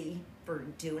crazy for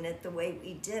doing it the way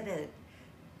we did it.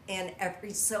 And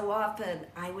every so often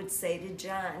I would say to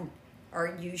John,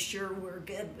 are you sure we're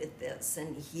good with this?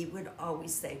 And he would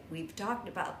always say, we've talked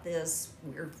about this,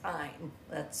 we're fine,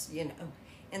 let's, you know.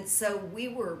 And so we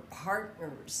were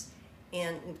partners,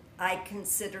 and I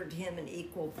considered him an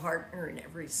equal partner in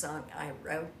every song I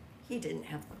wrote. He didn't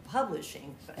have the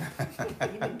publishing, but he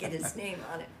didn't get his name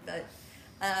on it. But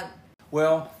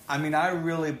Well, I mean, I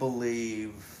really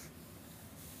believe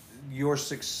your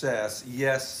success,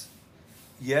 yes,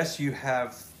 you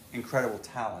have incredible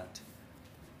talent,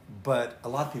 but a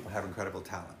lot of people have incredible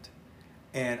talent.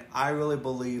 And I really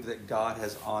believe that God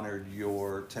has honored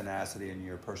your tenacity and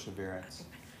your perseverance.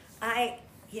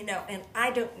 And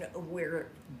I don't know where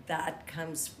that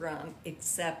comes from,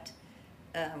 except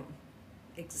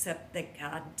that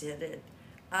God did it.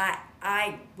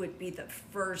 I would be the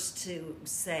first to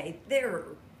say there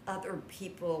are other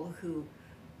people who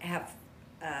have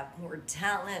more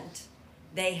talent.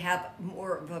 They have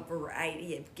more of a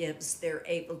variety of gifts. They're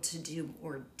able to do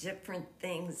more different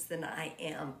things than I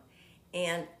am.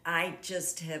 And I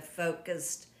just have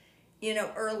focused,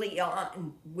 early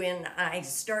on when I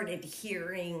started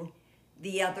hearing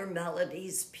the other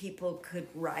melodies people could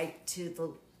write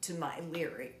to my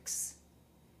lyrics.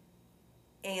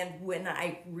 And when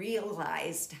I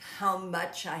realized how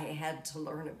much I had to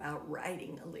learn about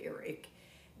writing a lyric,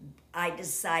 I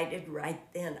decided right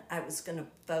then I was going to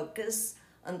focus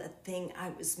on the thing I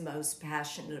was most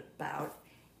passionate about.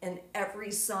 And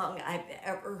every song I've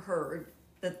ever heard,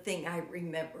 the thing I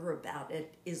remember about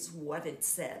it is what it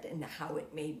said and how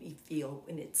it made me feel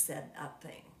when it said that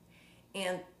thing.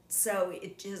 And so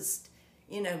it just,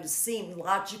 seemed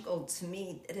logical to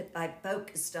me that if I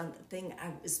focused on the thing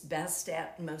I was best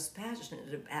at and most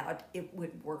passionate about, it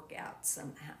would work out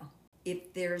somehow.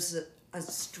 If there's a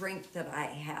strength that I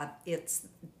have, it's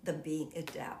the being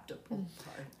adaptable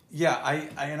part.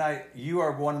 Yeah, you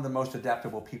are one of the most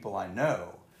adaptable people I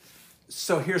know.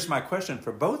 So here's my question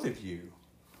for both of you.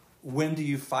 When do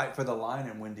you fight for the line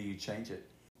and when do you change it?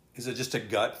 Is it just a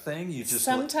gut thing?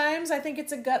 Sometimes I think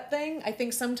it's a gut thing. I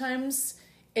think sometimes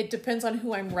it depends on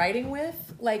who I'm writing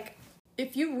with. Like,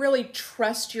 if you really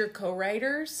trust your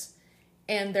co-writers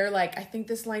and they're like, I think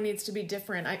this line needs to be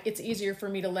different, it's easier for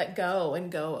me to let go and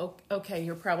go, okay,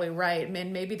 you're probably right.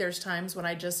 And maybe there's times when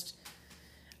I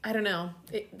don't know.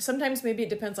 Sometimes maybe it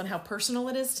depends on how personal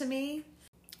it is to me.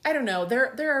 I don't know.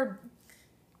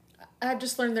 I've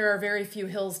just learned there are very few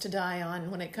hills to die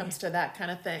on when it comes to that kind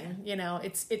of thing.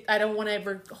 I don't want to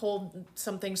ever hold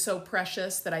something so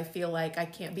precious that I feel like I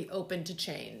can't be open to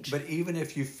change. But even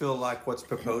if you feel like what's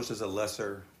proposed is a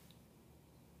lesser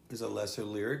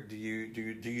lyric, do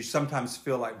you sometimes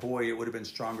feel like, boy, it would have been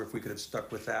stronger if we could have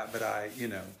stuck with that? But I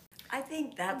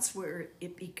think that's where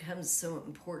it becomes so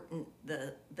important,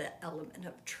 the element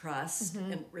of trust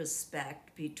and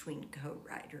respect between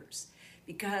co-writers.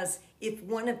 Because if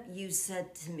one of you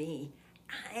said to me,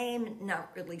 I'm not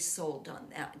really sold on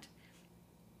that.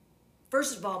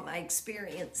 First of all, my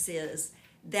experience is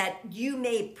that you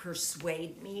may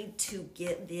persuade me to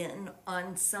give in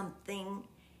on something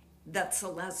that's a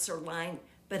lesser line,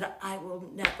 but I will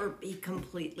never be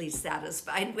completely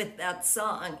satisfied with that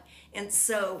song. And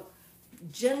so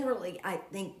generally, I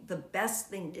think the best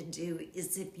thing to do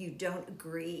is if you don't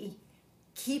agree,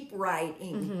 keep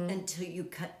writing until you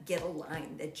get a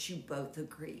line that you both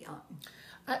agree on.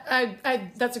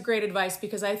 I that's a great advice,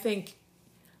 because I think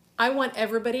I want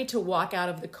everybody to walk out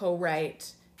of the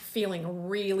co-write feeling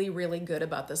really, really good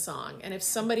about the song. And if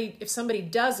somebody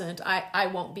doesn't, I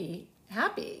won't be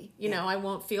happy. I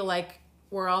won't feel like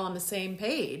we're all on the same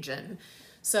page. And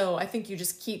so I think you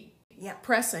just keep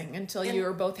pressing until you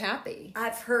are both happy.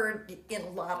 I've heard in a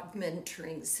lot of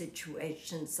mentoring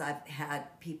situations, I've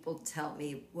had people tell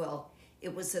me, well,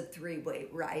 it was a three-way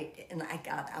write and I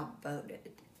got outvoted.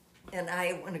 And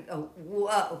I want to go,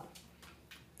 whoa,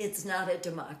 it's not a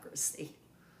democracy.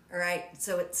 All right?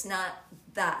 So it's not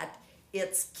that.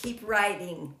 It's keep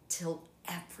writing till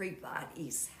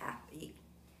everybody's happy.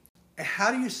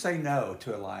 How do you say no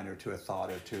to a line or to a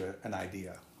thought or to an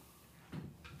idea?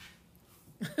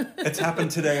 It's happened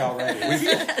today already.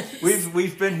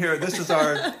 We've been here. This is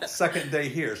our second day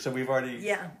here, so we've already.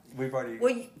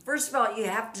 Well, first of all, you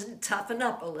have to toughen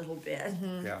up a little bit,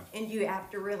 and you have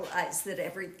to realize that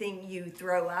everything you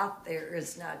throw out there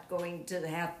is not going to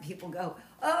have people go,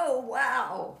 "Oh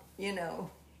wow,"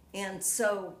 And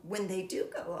so when they do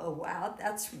go, "Oh wow,"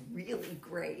 that's really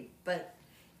great. But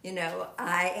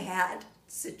I had a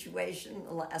situation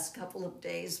the last couple of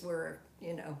days where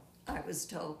I was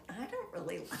told, I don't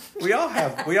really like it. We all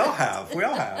have.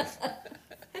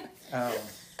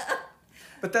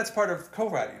 But that's part of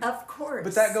co-writing. Of course.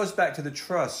 But that goes back to the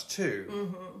trust,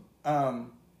 too.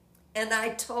 And I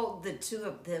told the two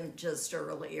of them just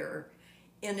earlier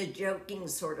in a joking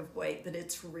sort of way, but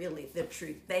it's really the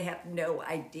truth. They have no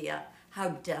idea how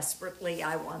desperately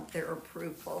I want their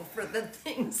approval for the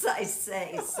things I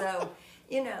say. So,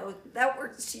 that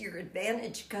works to your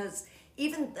advantage, because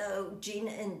even though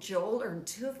Gina and Joel are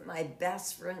two of my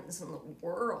best friends in the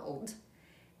world,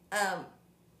 I'm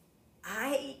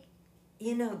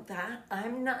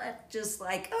not just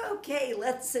like, okay,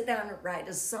 let's sit down and write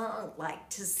a song. Like,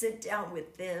 to sit down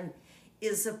with them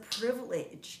is a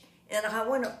privilege. And I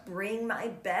want to bring my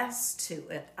best to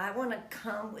it. I want to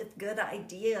come with good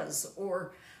ideas,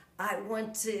 or I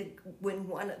want to, when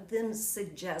one of them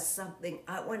suggests something,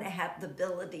 I want to have the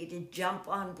ability to jump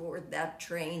on board that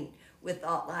train with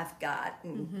all I've got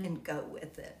and go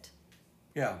with it.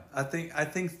 Yeah, I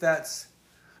think that's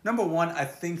number one. I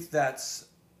think that's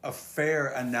a fair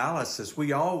analysis.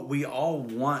 We all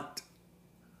want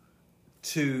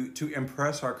to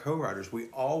impress our co-writers. We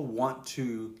all want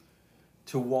to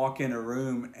walk in a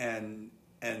room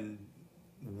and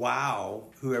wow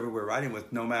whoever we're writing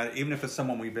with, no matter, even if it's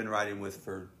someone we've been writing with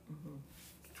for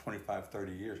 25,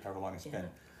 30 years, however long it's been.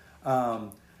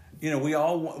 We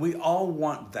all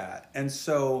want that. And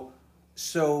so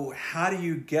how do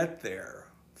you get there?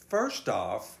 First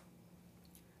off,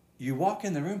 you walk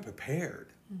in the room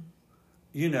prepared.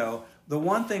 The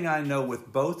one thing I know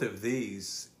with both of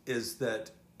these is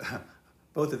that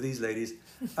both of these ladies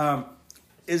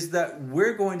is that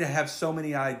we're going to have so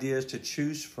many ideas to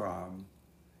choose from.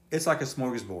 It's like a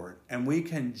smorgasbord, and we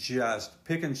can just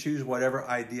pick and choose whatever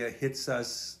idea hits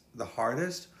us the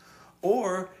hardest.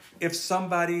 Or if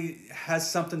somebody has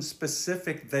something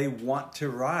specific they want to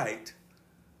write,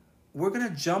 we're going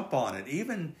to jump on it.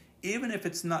 Even if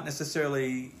it's not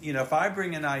necessarily, if I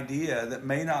bring an idea that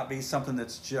may not be something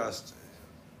that's just,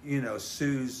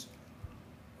 Sue's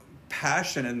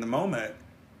passion in the moment,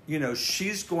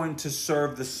 she's going to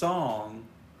serve the song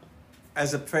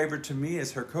as a favor to me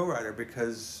as her co-writer,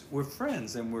 because we're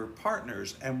friends and we're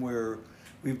partners and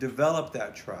we've developed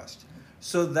that trust.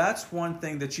 So that's one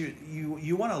thing that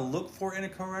you want to look for in a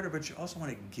co-writer, but you also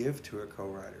want to give to a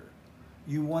co-writer.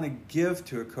 You want to give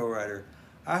to a co-writer.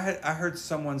 I heard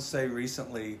someone say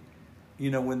recently,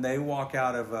 when they walk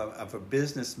out of a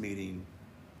business meeting,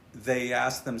 they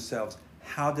ask themselves,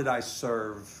 how did I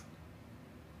serve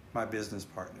my business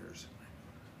partners?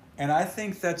 And I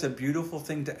think that's a beautiful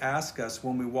thing to ask us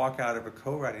when we walk out of a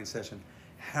co-writing session.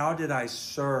 How did I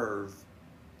serve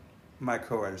my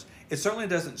co-writers? It certainly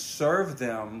doesn't serve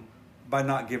them by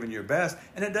not giving your best,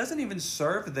 and it doesn't even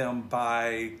serve them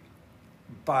by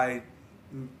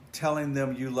telling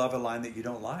them you love a line that you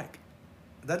don't like.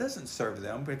 That doesn't serve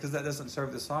them, because that doesn't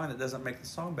serve the song. It doesn't make the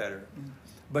song better.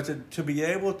 But to be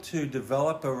able to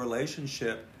develop a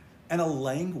relationship and a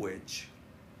language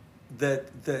that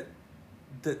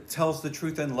tells the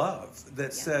truth in love,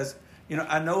 that says,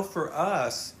 I know for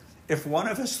us, if one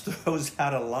of us throws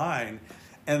out a line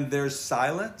and there's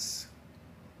silence,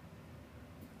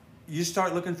 you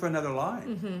start looking for another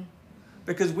line.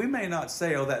 Because we may not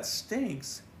say, oh, that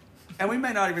stinks. And we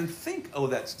may not even think, oh,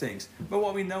 that stinks. But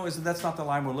what we know is that that's not the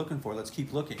line we're looking for. Let's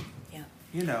keep looking. Yeah.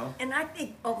 And I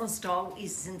think almost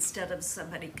always, instead of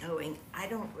somebody going, I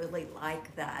don't really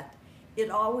like that, it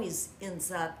always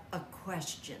ends up a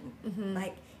question.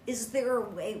 Like, is there a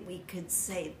way we could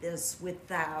say this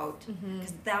without,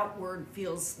 because that word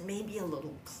feels maybe a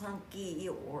little clunky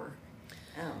or...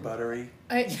 buttery.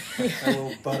 A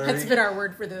little buttery. That's been our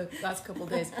word for the last couple of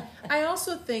days. I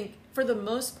also think, for the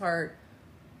most part,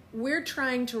 we're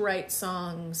trying to write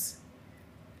songs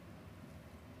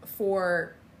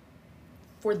for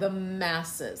the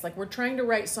masses. Like, we're trying to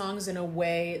write songs in a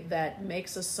way that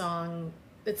makes a song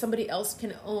that somebody else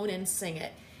can own and sing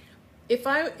it.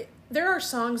 There are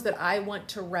songs that I want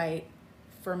to write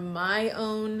for my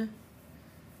own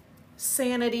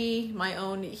sanity, my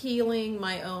own healing,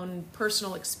 my own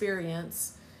personal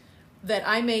experience, that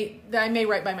I may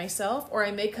write by myself, or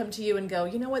I may come to you and go,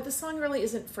 you know what, this song really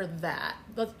isn't for that.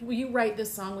 But will you write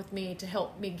this song with me to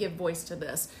help me give voice to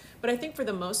this? But I think for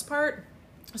the most part,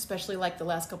 especially like the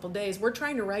last couple of days, we're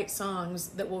trying to write songs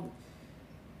that will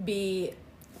be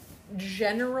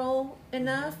general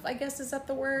enough, I guess, is that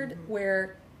the word,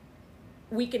 where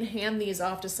we can hand these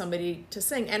off to somebody to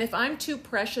sing. And if I'm too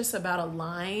precious about a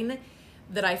line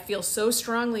that I feel so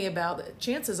strongly about,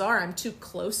 chances are I'm too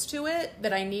close to it,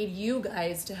 that I need you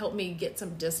guys to help me get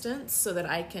some distance so that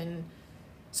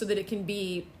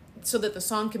the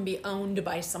song can be owned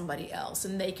by somebody else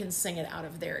and they can sing it out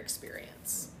of their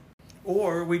experience.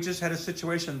 Or we just had a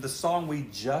situation, the song we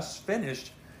just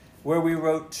finished, where we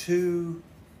wrote two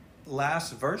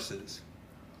last verses,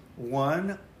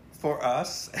 one for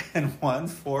us and one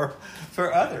for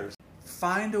others.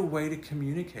 Find a way to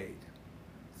communicate.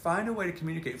 Find a way to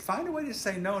communicate. Find a way to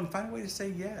say no and find a way to say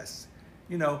yes.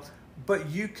 But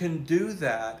you can do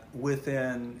that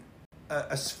within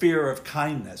a sphere of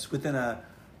kindness,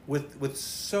 with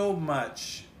so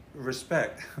much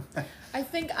respect. I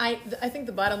think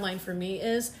the bottom line for me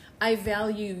is I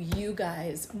value you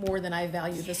guys more than I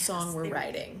value the song we're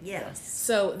writing. Yes.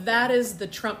 So that is the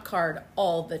trump card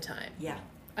all the time. Yeah.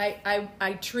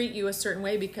 I treat you a certain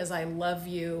way because I love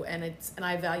you, and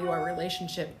I value our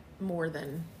relationship more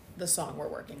than the song we're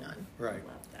working on. Right. I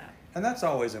love that. And that's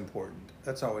always important.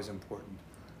 That's always important.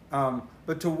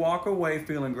 But to walk away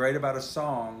feeling great about a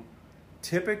song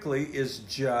typically is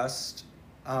just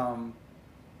the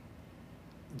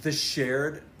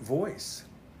shared voice.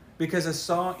 Because a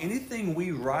song, anything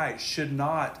we write should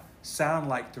not sound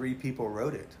like 3 people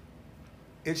wrote it.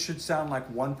 It should sound like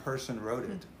one person wrote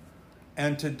it.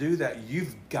 And to do that,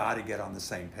 you've got to get on the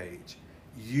same page.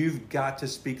 You've got to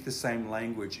speak the same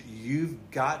language. You've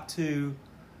got to,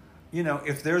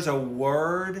 if there's a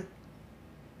word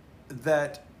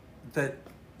that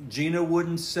Gina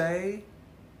wouldn't say,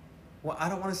 well, I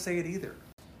don't want to say it either.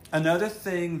 Another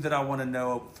thing that I want to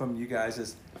know from you guys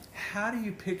is, how do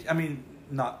you pick,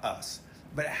 not us,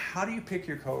 but how do you pick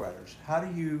your co-writers? How do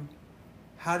you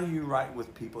write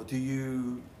with people?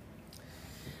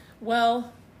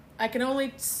 Well, I can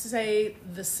only say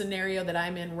the scenario that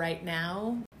I'm in right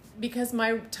now, because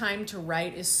my time to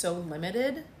write is so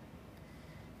limited,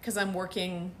 because I'm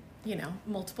working,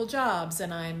 multiple jobs,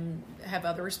 and have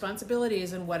other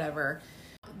responsibilities and whatever.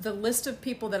 The list of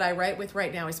people that I write with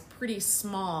right now is pretty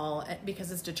small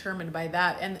because it's determined by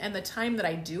that. And the time that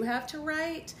I do have to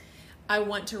write, I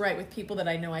want to write with people that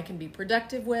I know I can be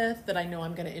productive with, that I know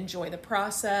I'm going to enjoy the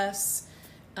process.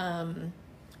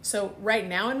 So right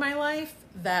now in my life,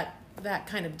 that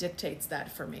kind of dictates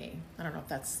that for me. I don't know if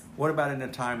that's... What about in a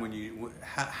time when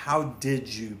how did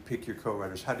you pick your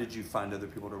co-writers? How did you find other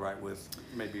people to write with?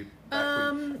 Maybe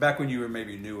back when you were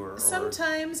maybe newer?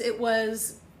 Sometimes it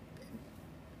was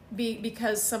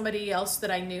because somebody else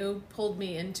that I knew pulled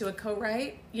me into a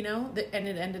co-write, and it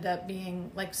ended up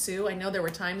being like Sue. I know there were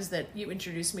times that you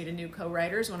introduced me to new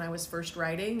co-writers when I was first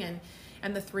writing,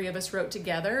 and the 3 of us wrote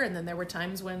together, and then there were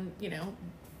times when,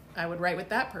 I would write with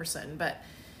that person. But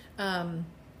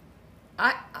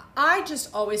I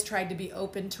just always tried to be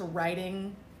open to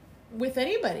writing with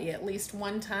anybody at least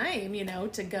one time,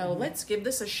 to go, let's give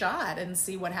this a shot and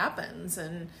see what happens.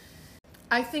 And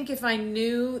I think if I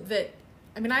knew that,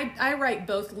 I write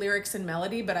both lyrics and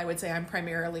melody, but I would say I'm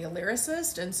primarily a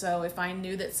lyricist. And so if I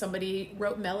knew that somebody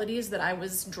wrote melodies that I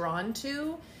was drawn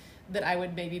to, that I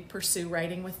would maybe pursue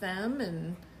writing with them.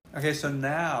 And okay, so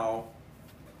now,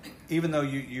 even though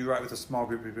you write with a small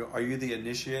group of people, are you the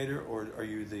initiator, or are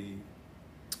you the...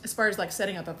 As far as like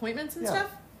setting up appointments and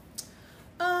stuff?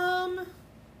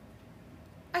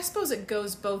 I suppose it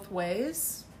goes both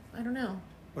ways. I don't know.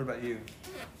 What about you?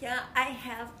 Yeah, I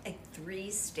have 3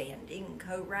 standing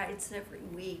co-writes every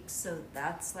week, so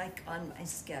that's like on my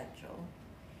schedule.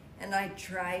 And I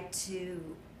try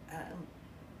to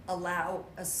allow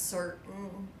a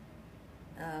certain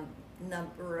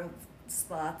number of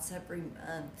slots every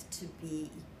month to be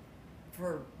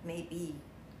for maybe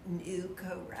new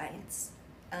co-writes.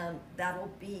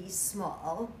 That'll be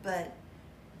small, but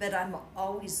I'm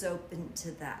always open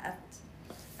to that.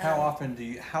 How often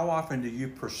do you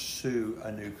pursue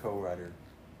a new co-writer?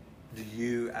 Do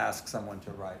you ask someone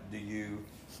to write? Do you,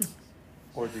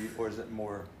 or is it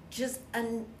more?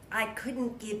 I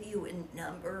couldn't give you a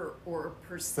number or a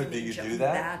percentage. But do you do of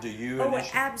that? Do you? Oh,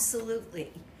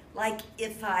 absolutely. Like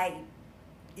if I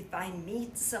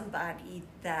meet somebody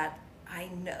that I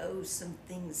know some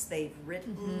things they've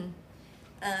written,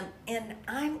 and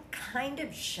I'm kind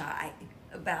of shy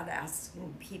about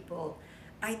asking people.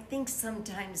 I think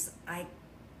sometimes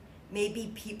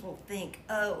maybe people think,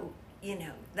 oh,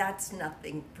 that's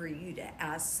nothing for you to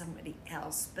ask somebody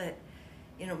else. But,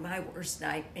 my worst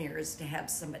nightmare is to have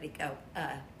somebody go,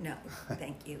 no,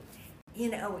 thank you.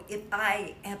 If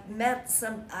I have met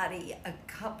somebody a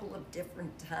couple of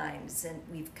different times and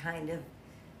we've kind of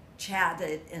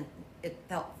chatted and it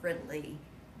felt friendly,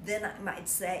 then I might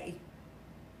say,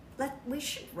 we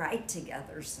should write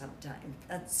together sometime.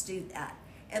 Let's do that.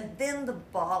 And then the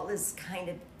ball is kind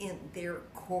of in their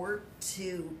court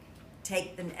to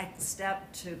take the next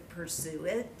step to pursue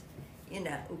it, And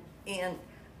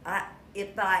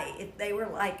if they were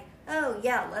like, oh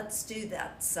yeah, let's do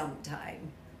that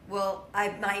sometime. Well, I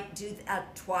might do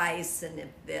that twice, and if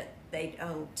they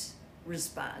don't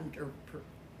respond or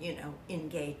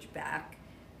engage back,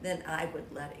 then I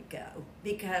would let it go,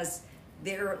 because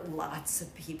there are lots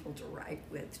of people to write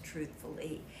with,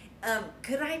 truthfully.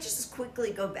 Could I just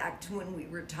quickly go back to when we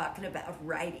were talking about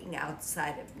writing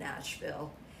outside of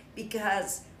Nashville?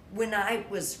 Because when I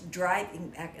was driving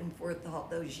back and forth all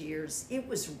those years, it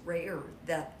was rare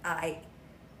that I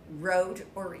wrote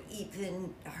or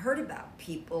even heard about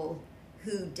people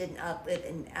who did not live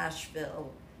in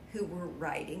Nashville who were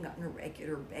writing on a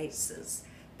regular basis.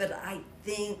 But I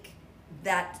think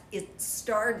that it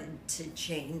started to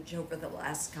change over the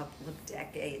last couple of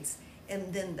decades,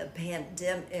 and then the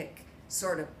pandemic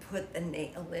sort of put the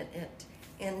nail in it.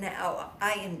 And now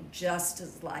I am just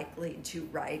as likely to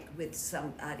write with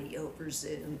somebody over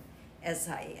Zoom as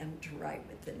I am to write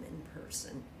with them in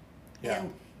person. Yeah.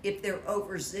 And if they're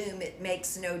over Zoom, it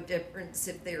makes no difference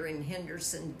if they're in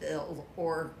Hendersonville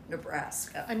or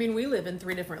Nebraska. I mean, we live in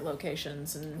 3 different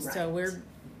locations, and so Right.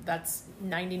 that's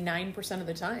 99% of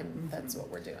the time, that's what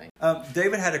we're doing.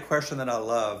 David had a question that I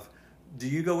love. Do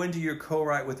you go into your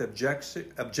co-write with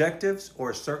objectives or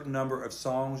a certain number of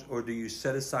songs, or do you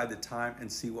set aside the time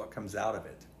and see what comes out of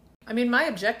it? I mean, my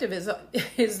objective is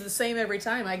the same every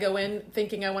time. I go in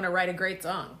thinking I want to write a great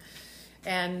song.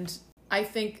 And I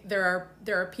think there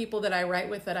are people that I write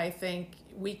with that I think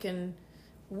we can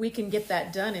get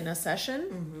that done in a session.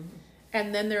 Mm-hmm.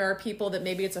 And then there are people that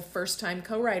maybe it's a first time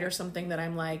co-write or something that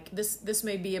I'm like, this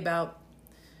may be about,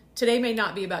 today may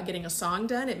not be about getting a song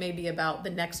done. It may be about the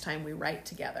next time we write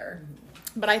together.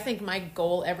 Mm-hmm. But I think my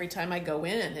goal every time I go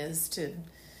in is to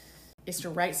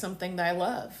write something that I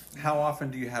love. How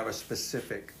often do you have a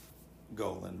specific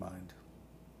goal in mind?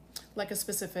 Like a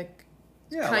specific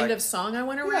Yeah, kind of song I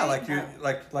want to write?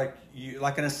 Yeah,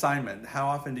 like an assignment. How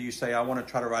often do you say, I want to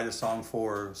try to write a song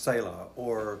for Selah,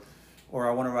 or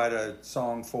I want to write a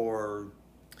song for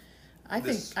I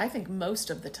think most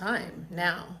of the time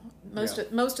now.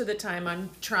 Most of the time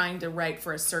I'm trying to write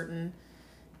for a certain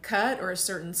cut or a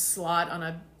certain slot on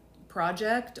a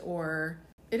project, or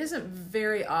it isn't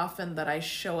very often that I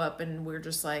show up and we're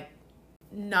just like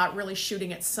not really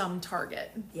shooting at some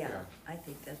target. Yeah, I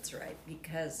think that's right,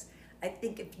 because I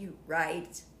think if you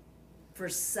write for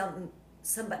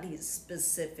somebody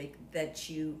specific that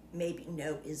you maybe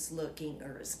know is looking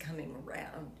or is coming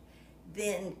around,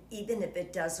 then even if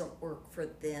it doesn't work for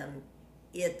them,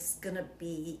 it's gonna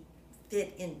be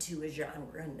fit into a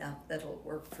genre enough that'll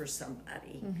work for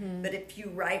somebody. Mm-hmm. But if you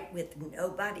write with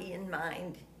nobody in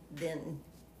mind, then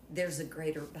there's a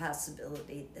greater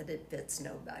possibility that it fits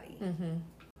nobody. Mm-hmm.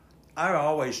 I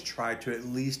always try to at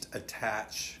least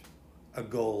attach a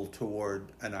goal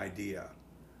toward an idea.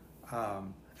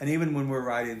 And even when we're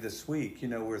writing this week,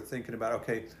 we're thinking about,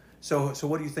 okay, so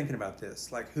what are you thinking about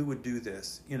this? Like, who would do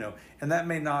this? And that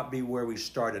may not be where we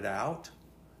started out.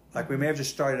 Like, we may have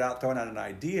just started out throwing out an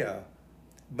idea,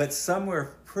 but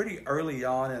somewhere pretty early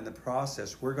on in the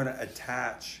process, we're going to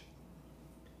attach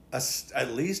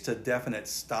at least a definite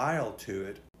style to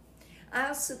it. I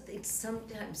also think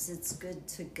sometimes it's good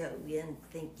to go in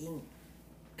thinking,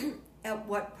 at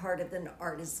what part of an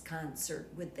artist's concert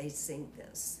would they sing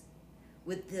this?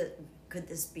 Could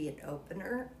this be an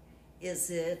opener? Is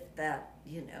it that,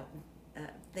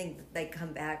 thing that they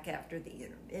come back after the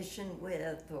intermission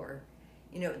with, or,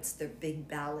 it's their big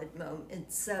ballad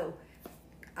moment? So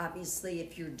obviously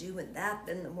if you're doing that,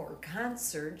 then the more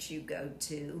concerts you go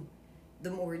to, the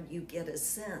more you get a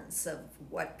sense of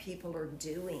what people are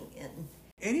doing. And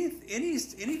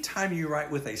any time you write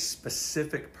with a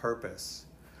specific purpose,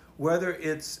 whether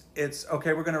it's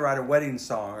okay, we're going to write a wedding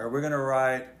song, or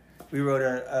we wrote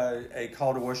a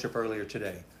call to worship earlier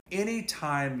today.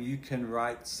 Anytime you can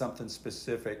write something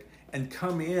specific and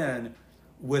come in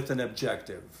with an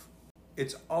objective,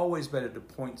 it's always better to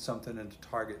point something and to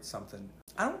target something.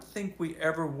 I don't think we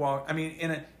ever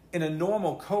in a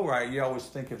normal co-write, you always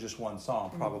think of just one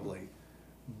song, probably.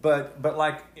 Mm-hmm. But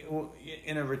like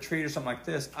in a retreat or something like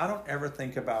this, I don't ever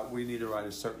think about we need to write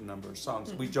a certain number of songs.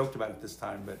 Mm-hmm. We joked about it this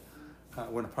time, but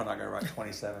we're probably not going to write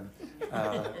 27.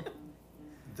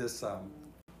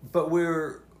 But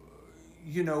we're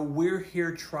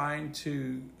here trying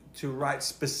to write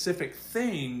specific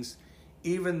things,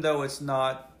 even though it's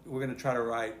not, we're going to try to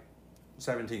write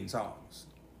 17 songs,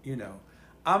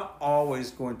 I'm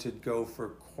always going to go for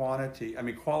quality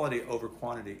over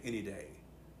quantity any day.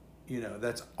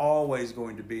 That's always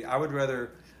going to be, we're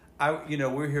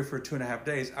here for 2.5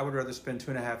 days. I would rather spend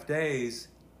 2.5 days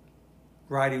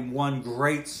writing one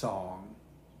great song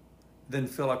than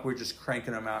feel like we're just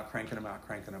cranking them out.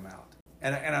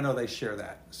 And I know they share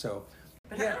that. So,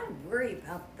 but I don't worry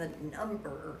about the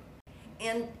number.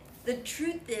 And the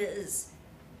truth is,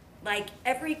 like,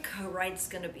 every co-write's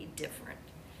going to be different.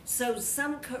 So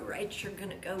some co-writes you're going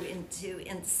to go into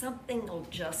and something will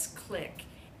just click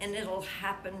and it'll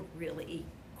happen really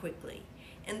quickly.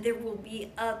 And there will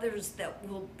be others that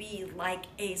will be like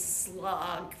a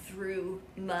slog through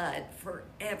mud for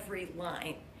every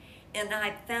line. And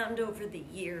I found over the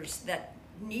years that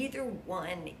neither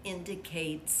one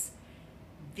indicates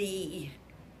the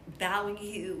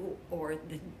value or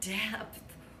the depth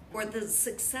or the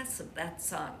success of that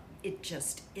song. It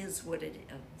just is what it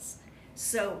is.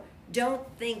 So don't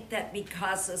think that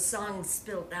because a song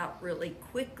spilled out really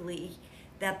quickly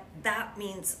that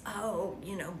means, oh,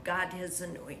 God has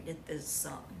anointed this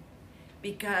song.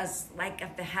 Because like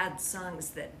I've had songs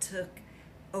that took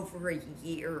over a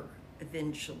year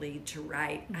eventually to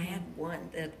write. I had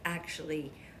one that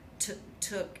actually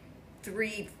took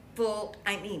three full,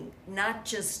 not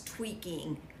just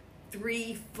tweaking,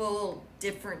 three full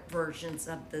different versions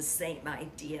of the same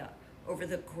idea over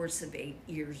the course of 8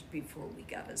 years before we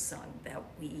got a song that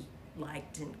we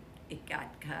liked and it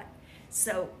got cut.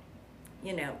 So,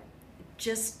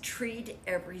 just treat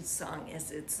every song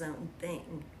as its own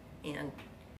thing. And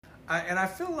I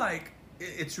feel like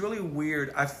it's really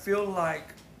weird. I feel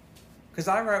like, because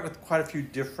I write with quite a few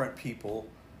different people,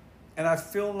 and I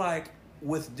feel like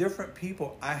with different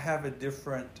people, I have a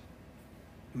different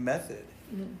method.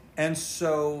 Mm-hmm. And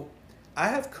so I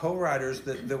have co-writers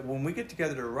that when we get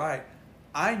together to write,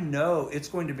 I know it's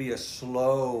going to be a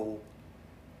slow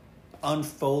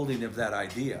unfolding of that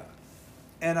idea.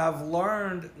 And I've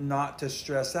learned not to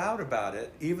stress out about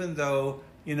it, even though,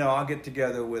 I'll get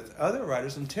together with other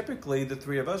writers, and typically the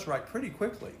three of us write pretty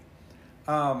quickly.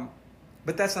 But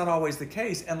that's not always the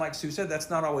case. And like Sue said,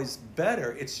 that's not always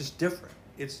better. It's just different.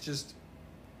 It's just,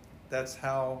 that's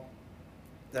how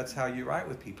you write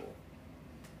with people.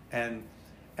 And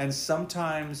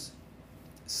sometimes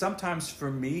for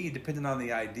me, depending on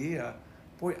the idea,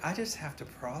 boy, I just have to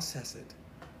process it.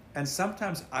 And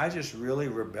sometimes I just really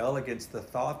rebel against the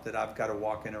thought that I've got to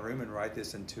walk in a room and write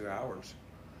this in 2 hours,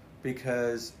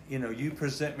 because you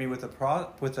present me with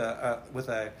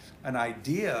an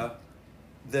idea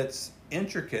that's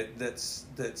intricate,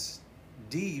 that's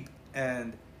deep,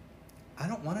 and I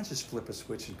don't want to just flip a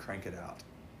switch and crank it out.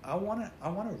 I want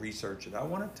to research it. I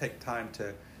want to take time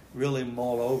to really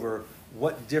mull over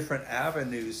what different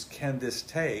avenues can this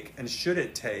take, and should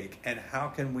it take, and how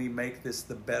can we make this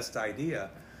the best idea.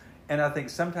 And I think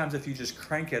sometimes if you just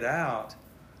crank it out,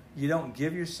 you don't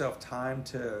give yourself time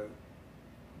to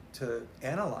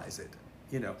analyze it.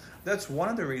 That's one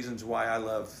of the reasons why I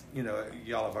love,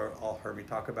 y'all have all heard me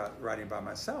talk about writing by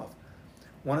myself.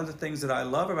 One of the things that I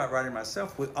love about writing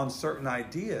myself on certain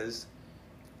ideas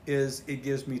is it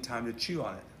gives me time to chew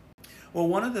on it. Well,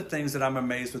 one of the things that I'm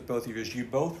amazed with both of you is you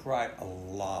both write a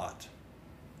lot,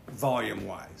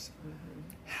 volume-wise. Mm-hmm.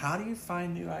 How do you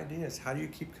find new ideas? How do you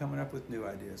keep coming up with new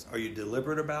ideas? Are you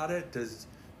deliberate about it?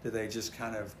 Do they just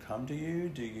kind of come to you?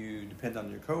 Do you depend on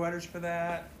your co-writers for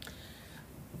that?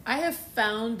 I have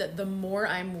found that the more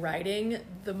I'm writing,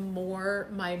 the more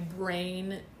my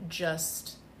brain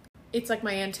it's like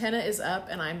my antenna is up,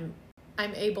 and I'm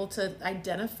able to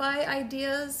identify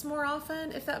ideas more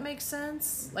often, if that makes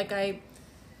sense. Like I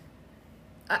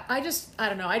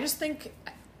don't know. I just think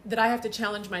that I have to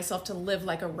challenge myself to live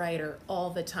like a writer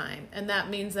all the time. And that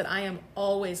means that I am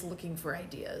always looking for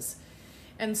ideas.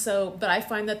 And so, but I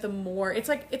find that the more, it's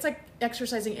like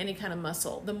exercising any kind of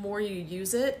muscle. The more you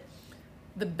use it,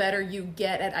 the better you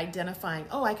get at identifying,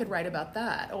 oh, I could write about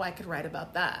that. Oh, I could write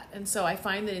about that. And so I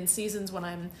find that in seasons when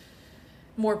I'm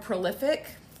more prolific,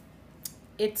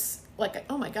 it's like,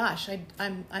 oh my gosh,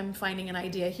 I'm finding an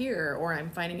idea here, or I'm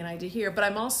finding an idea here. But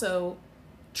I'm also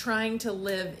trying to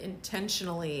live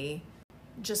intentionally,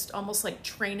 just almost like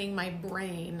training my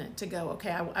brain to go, okay,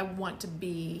 I want to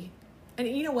be, and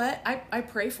you know what? I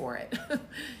pray for it.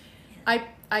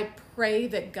 I pray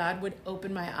that God would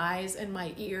open my eyes and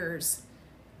my ears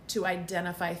to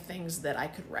identify things that I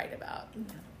could write about.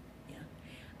 Yeah.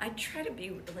 I try to be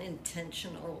really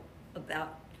intentional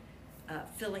about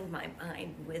filling my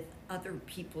mind with other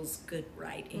people's good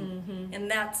writing. Mm-hmm.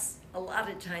 And that's a lot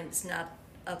of times not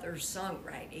other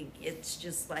songwriting. It's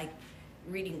just like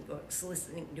reading books,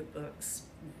 listening to books,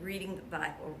 reading the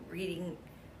Bible, reading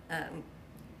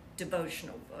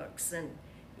devotional books, and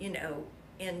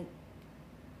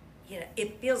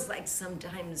it feels like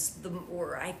sometimes the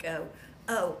more I go,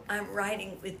 oh, I'm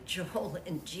writing with Joel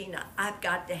and Gina, I've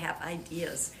got to have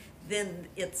ideas. Then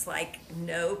it's like,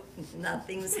 nope,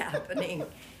 nothing's happening.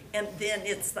 And then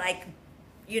it's like,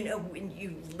 when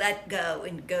you let go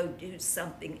and go do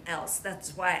something else.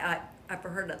 That's why I've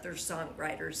heard other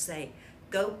songwriters say,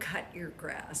 go cut your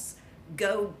grass,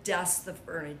 go dust the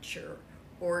furniture,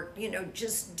 or,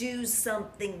 just do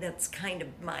something that's kind of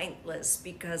mindless,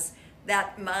 because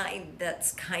that mind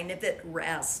that's kind of at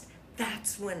rest,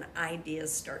 that's when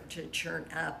ideas start to churn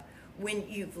up, when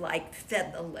you've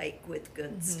fed the lake with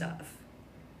good stuff.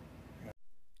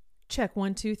 Check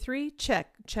 1 2 3,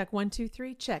 check. Check 1 2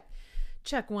 3, check.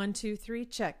 Check 1 2 3,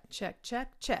 check. Check,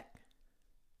 check, check.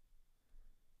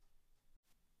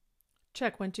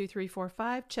 Check 1 2 3 4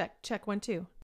 5, check. Check 1 2.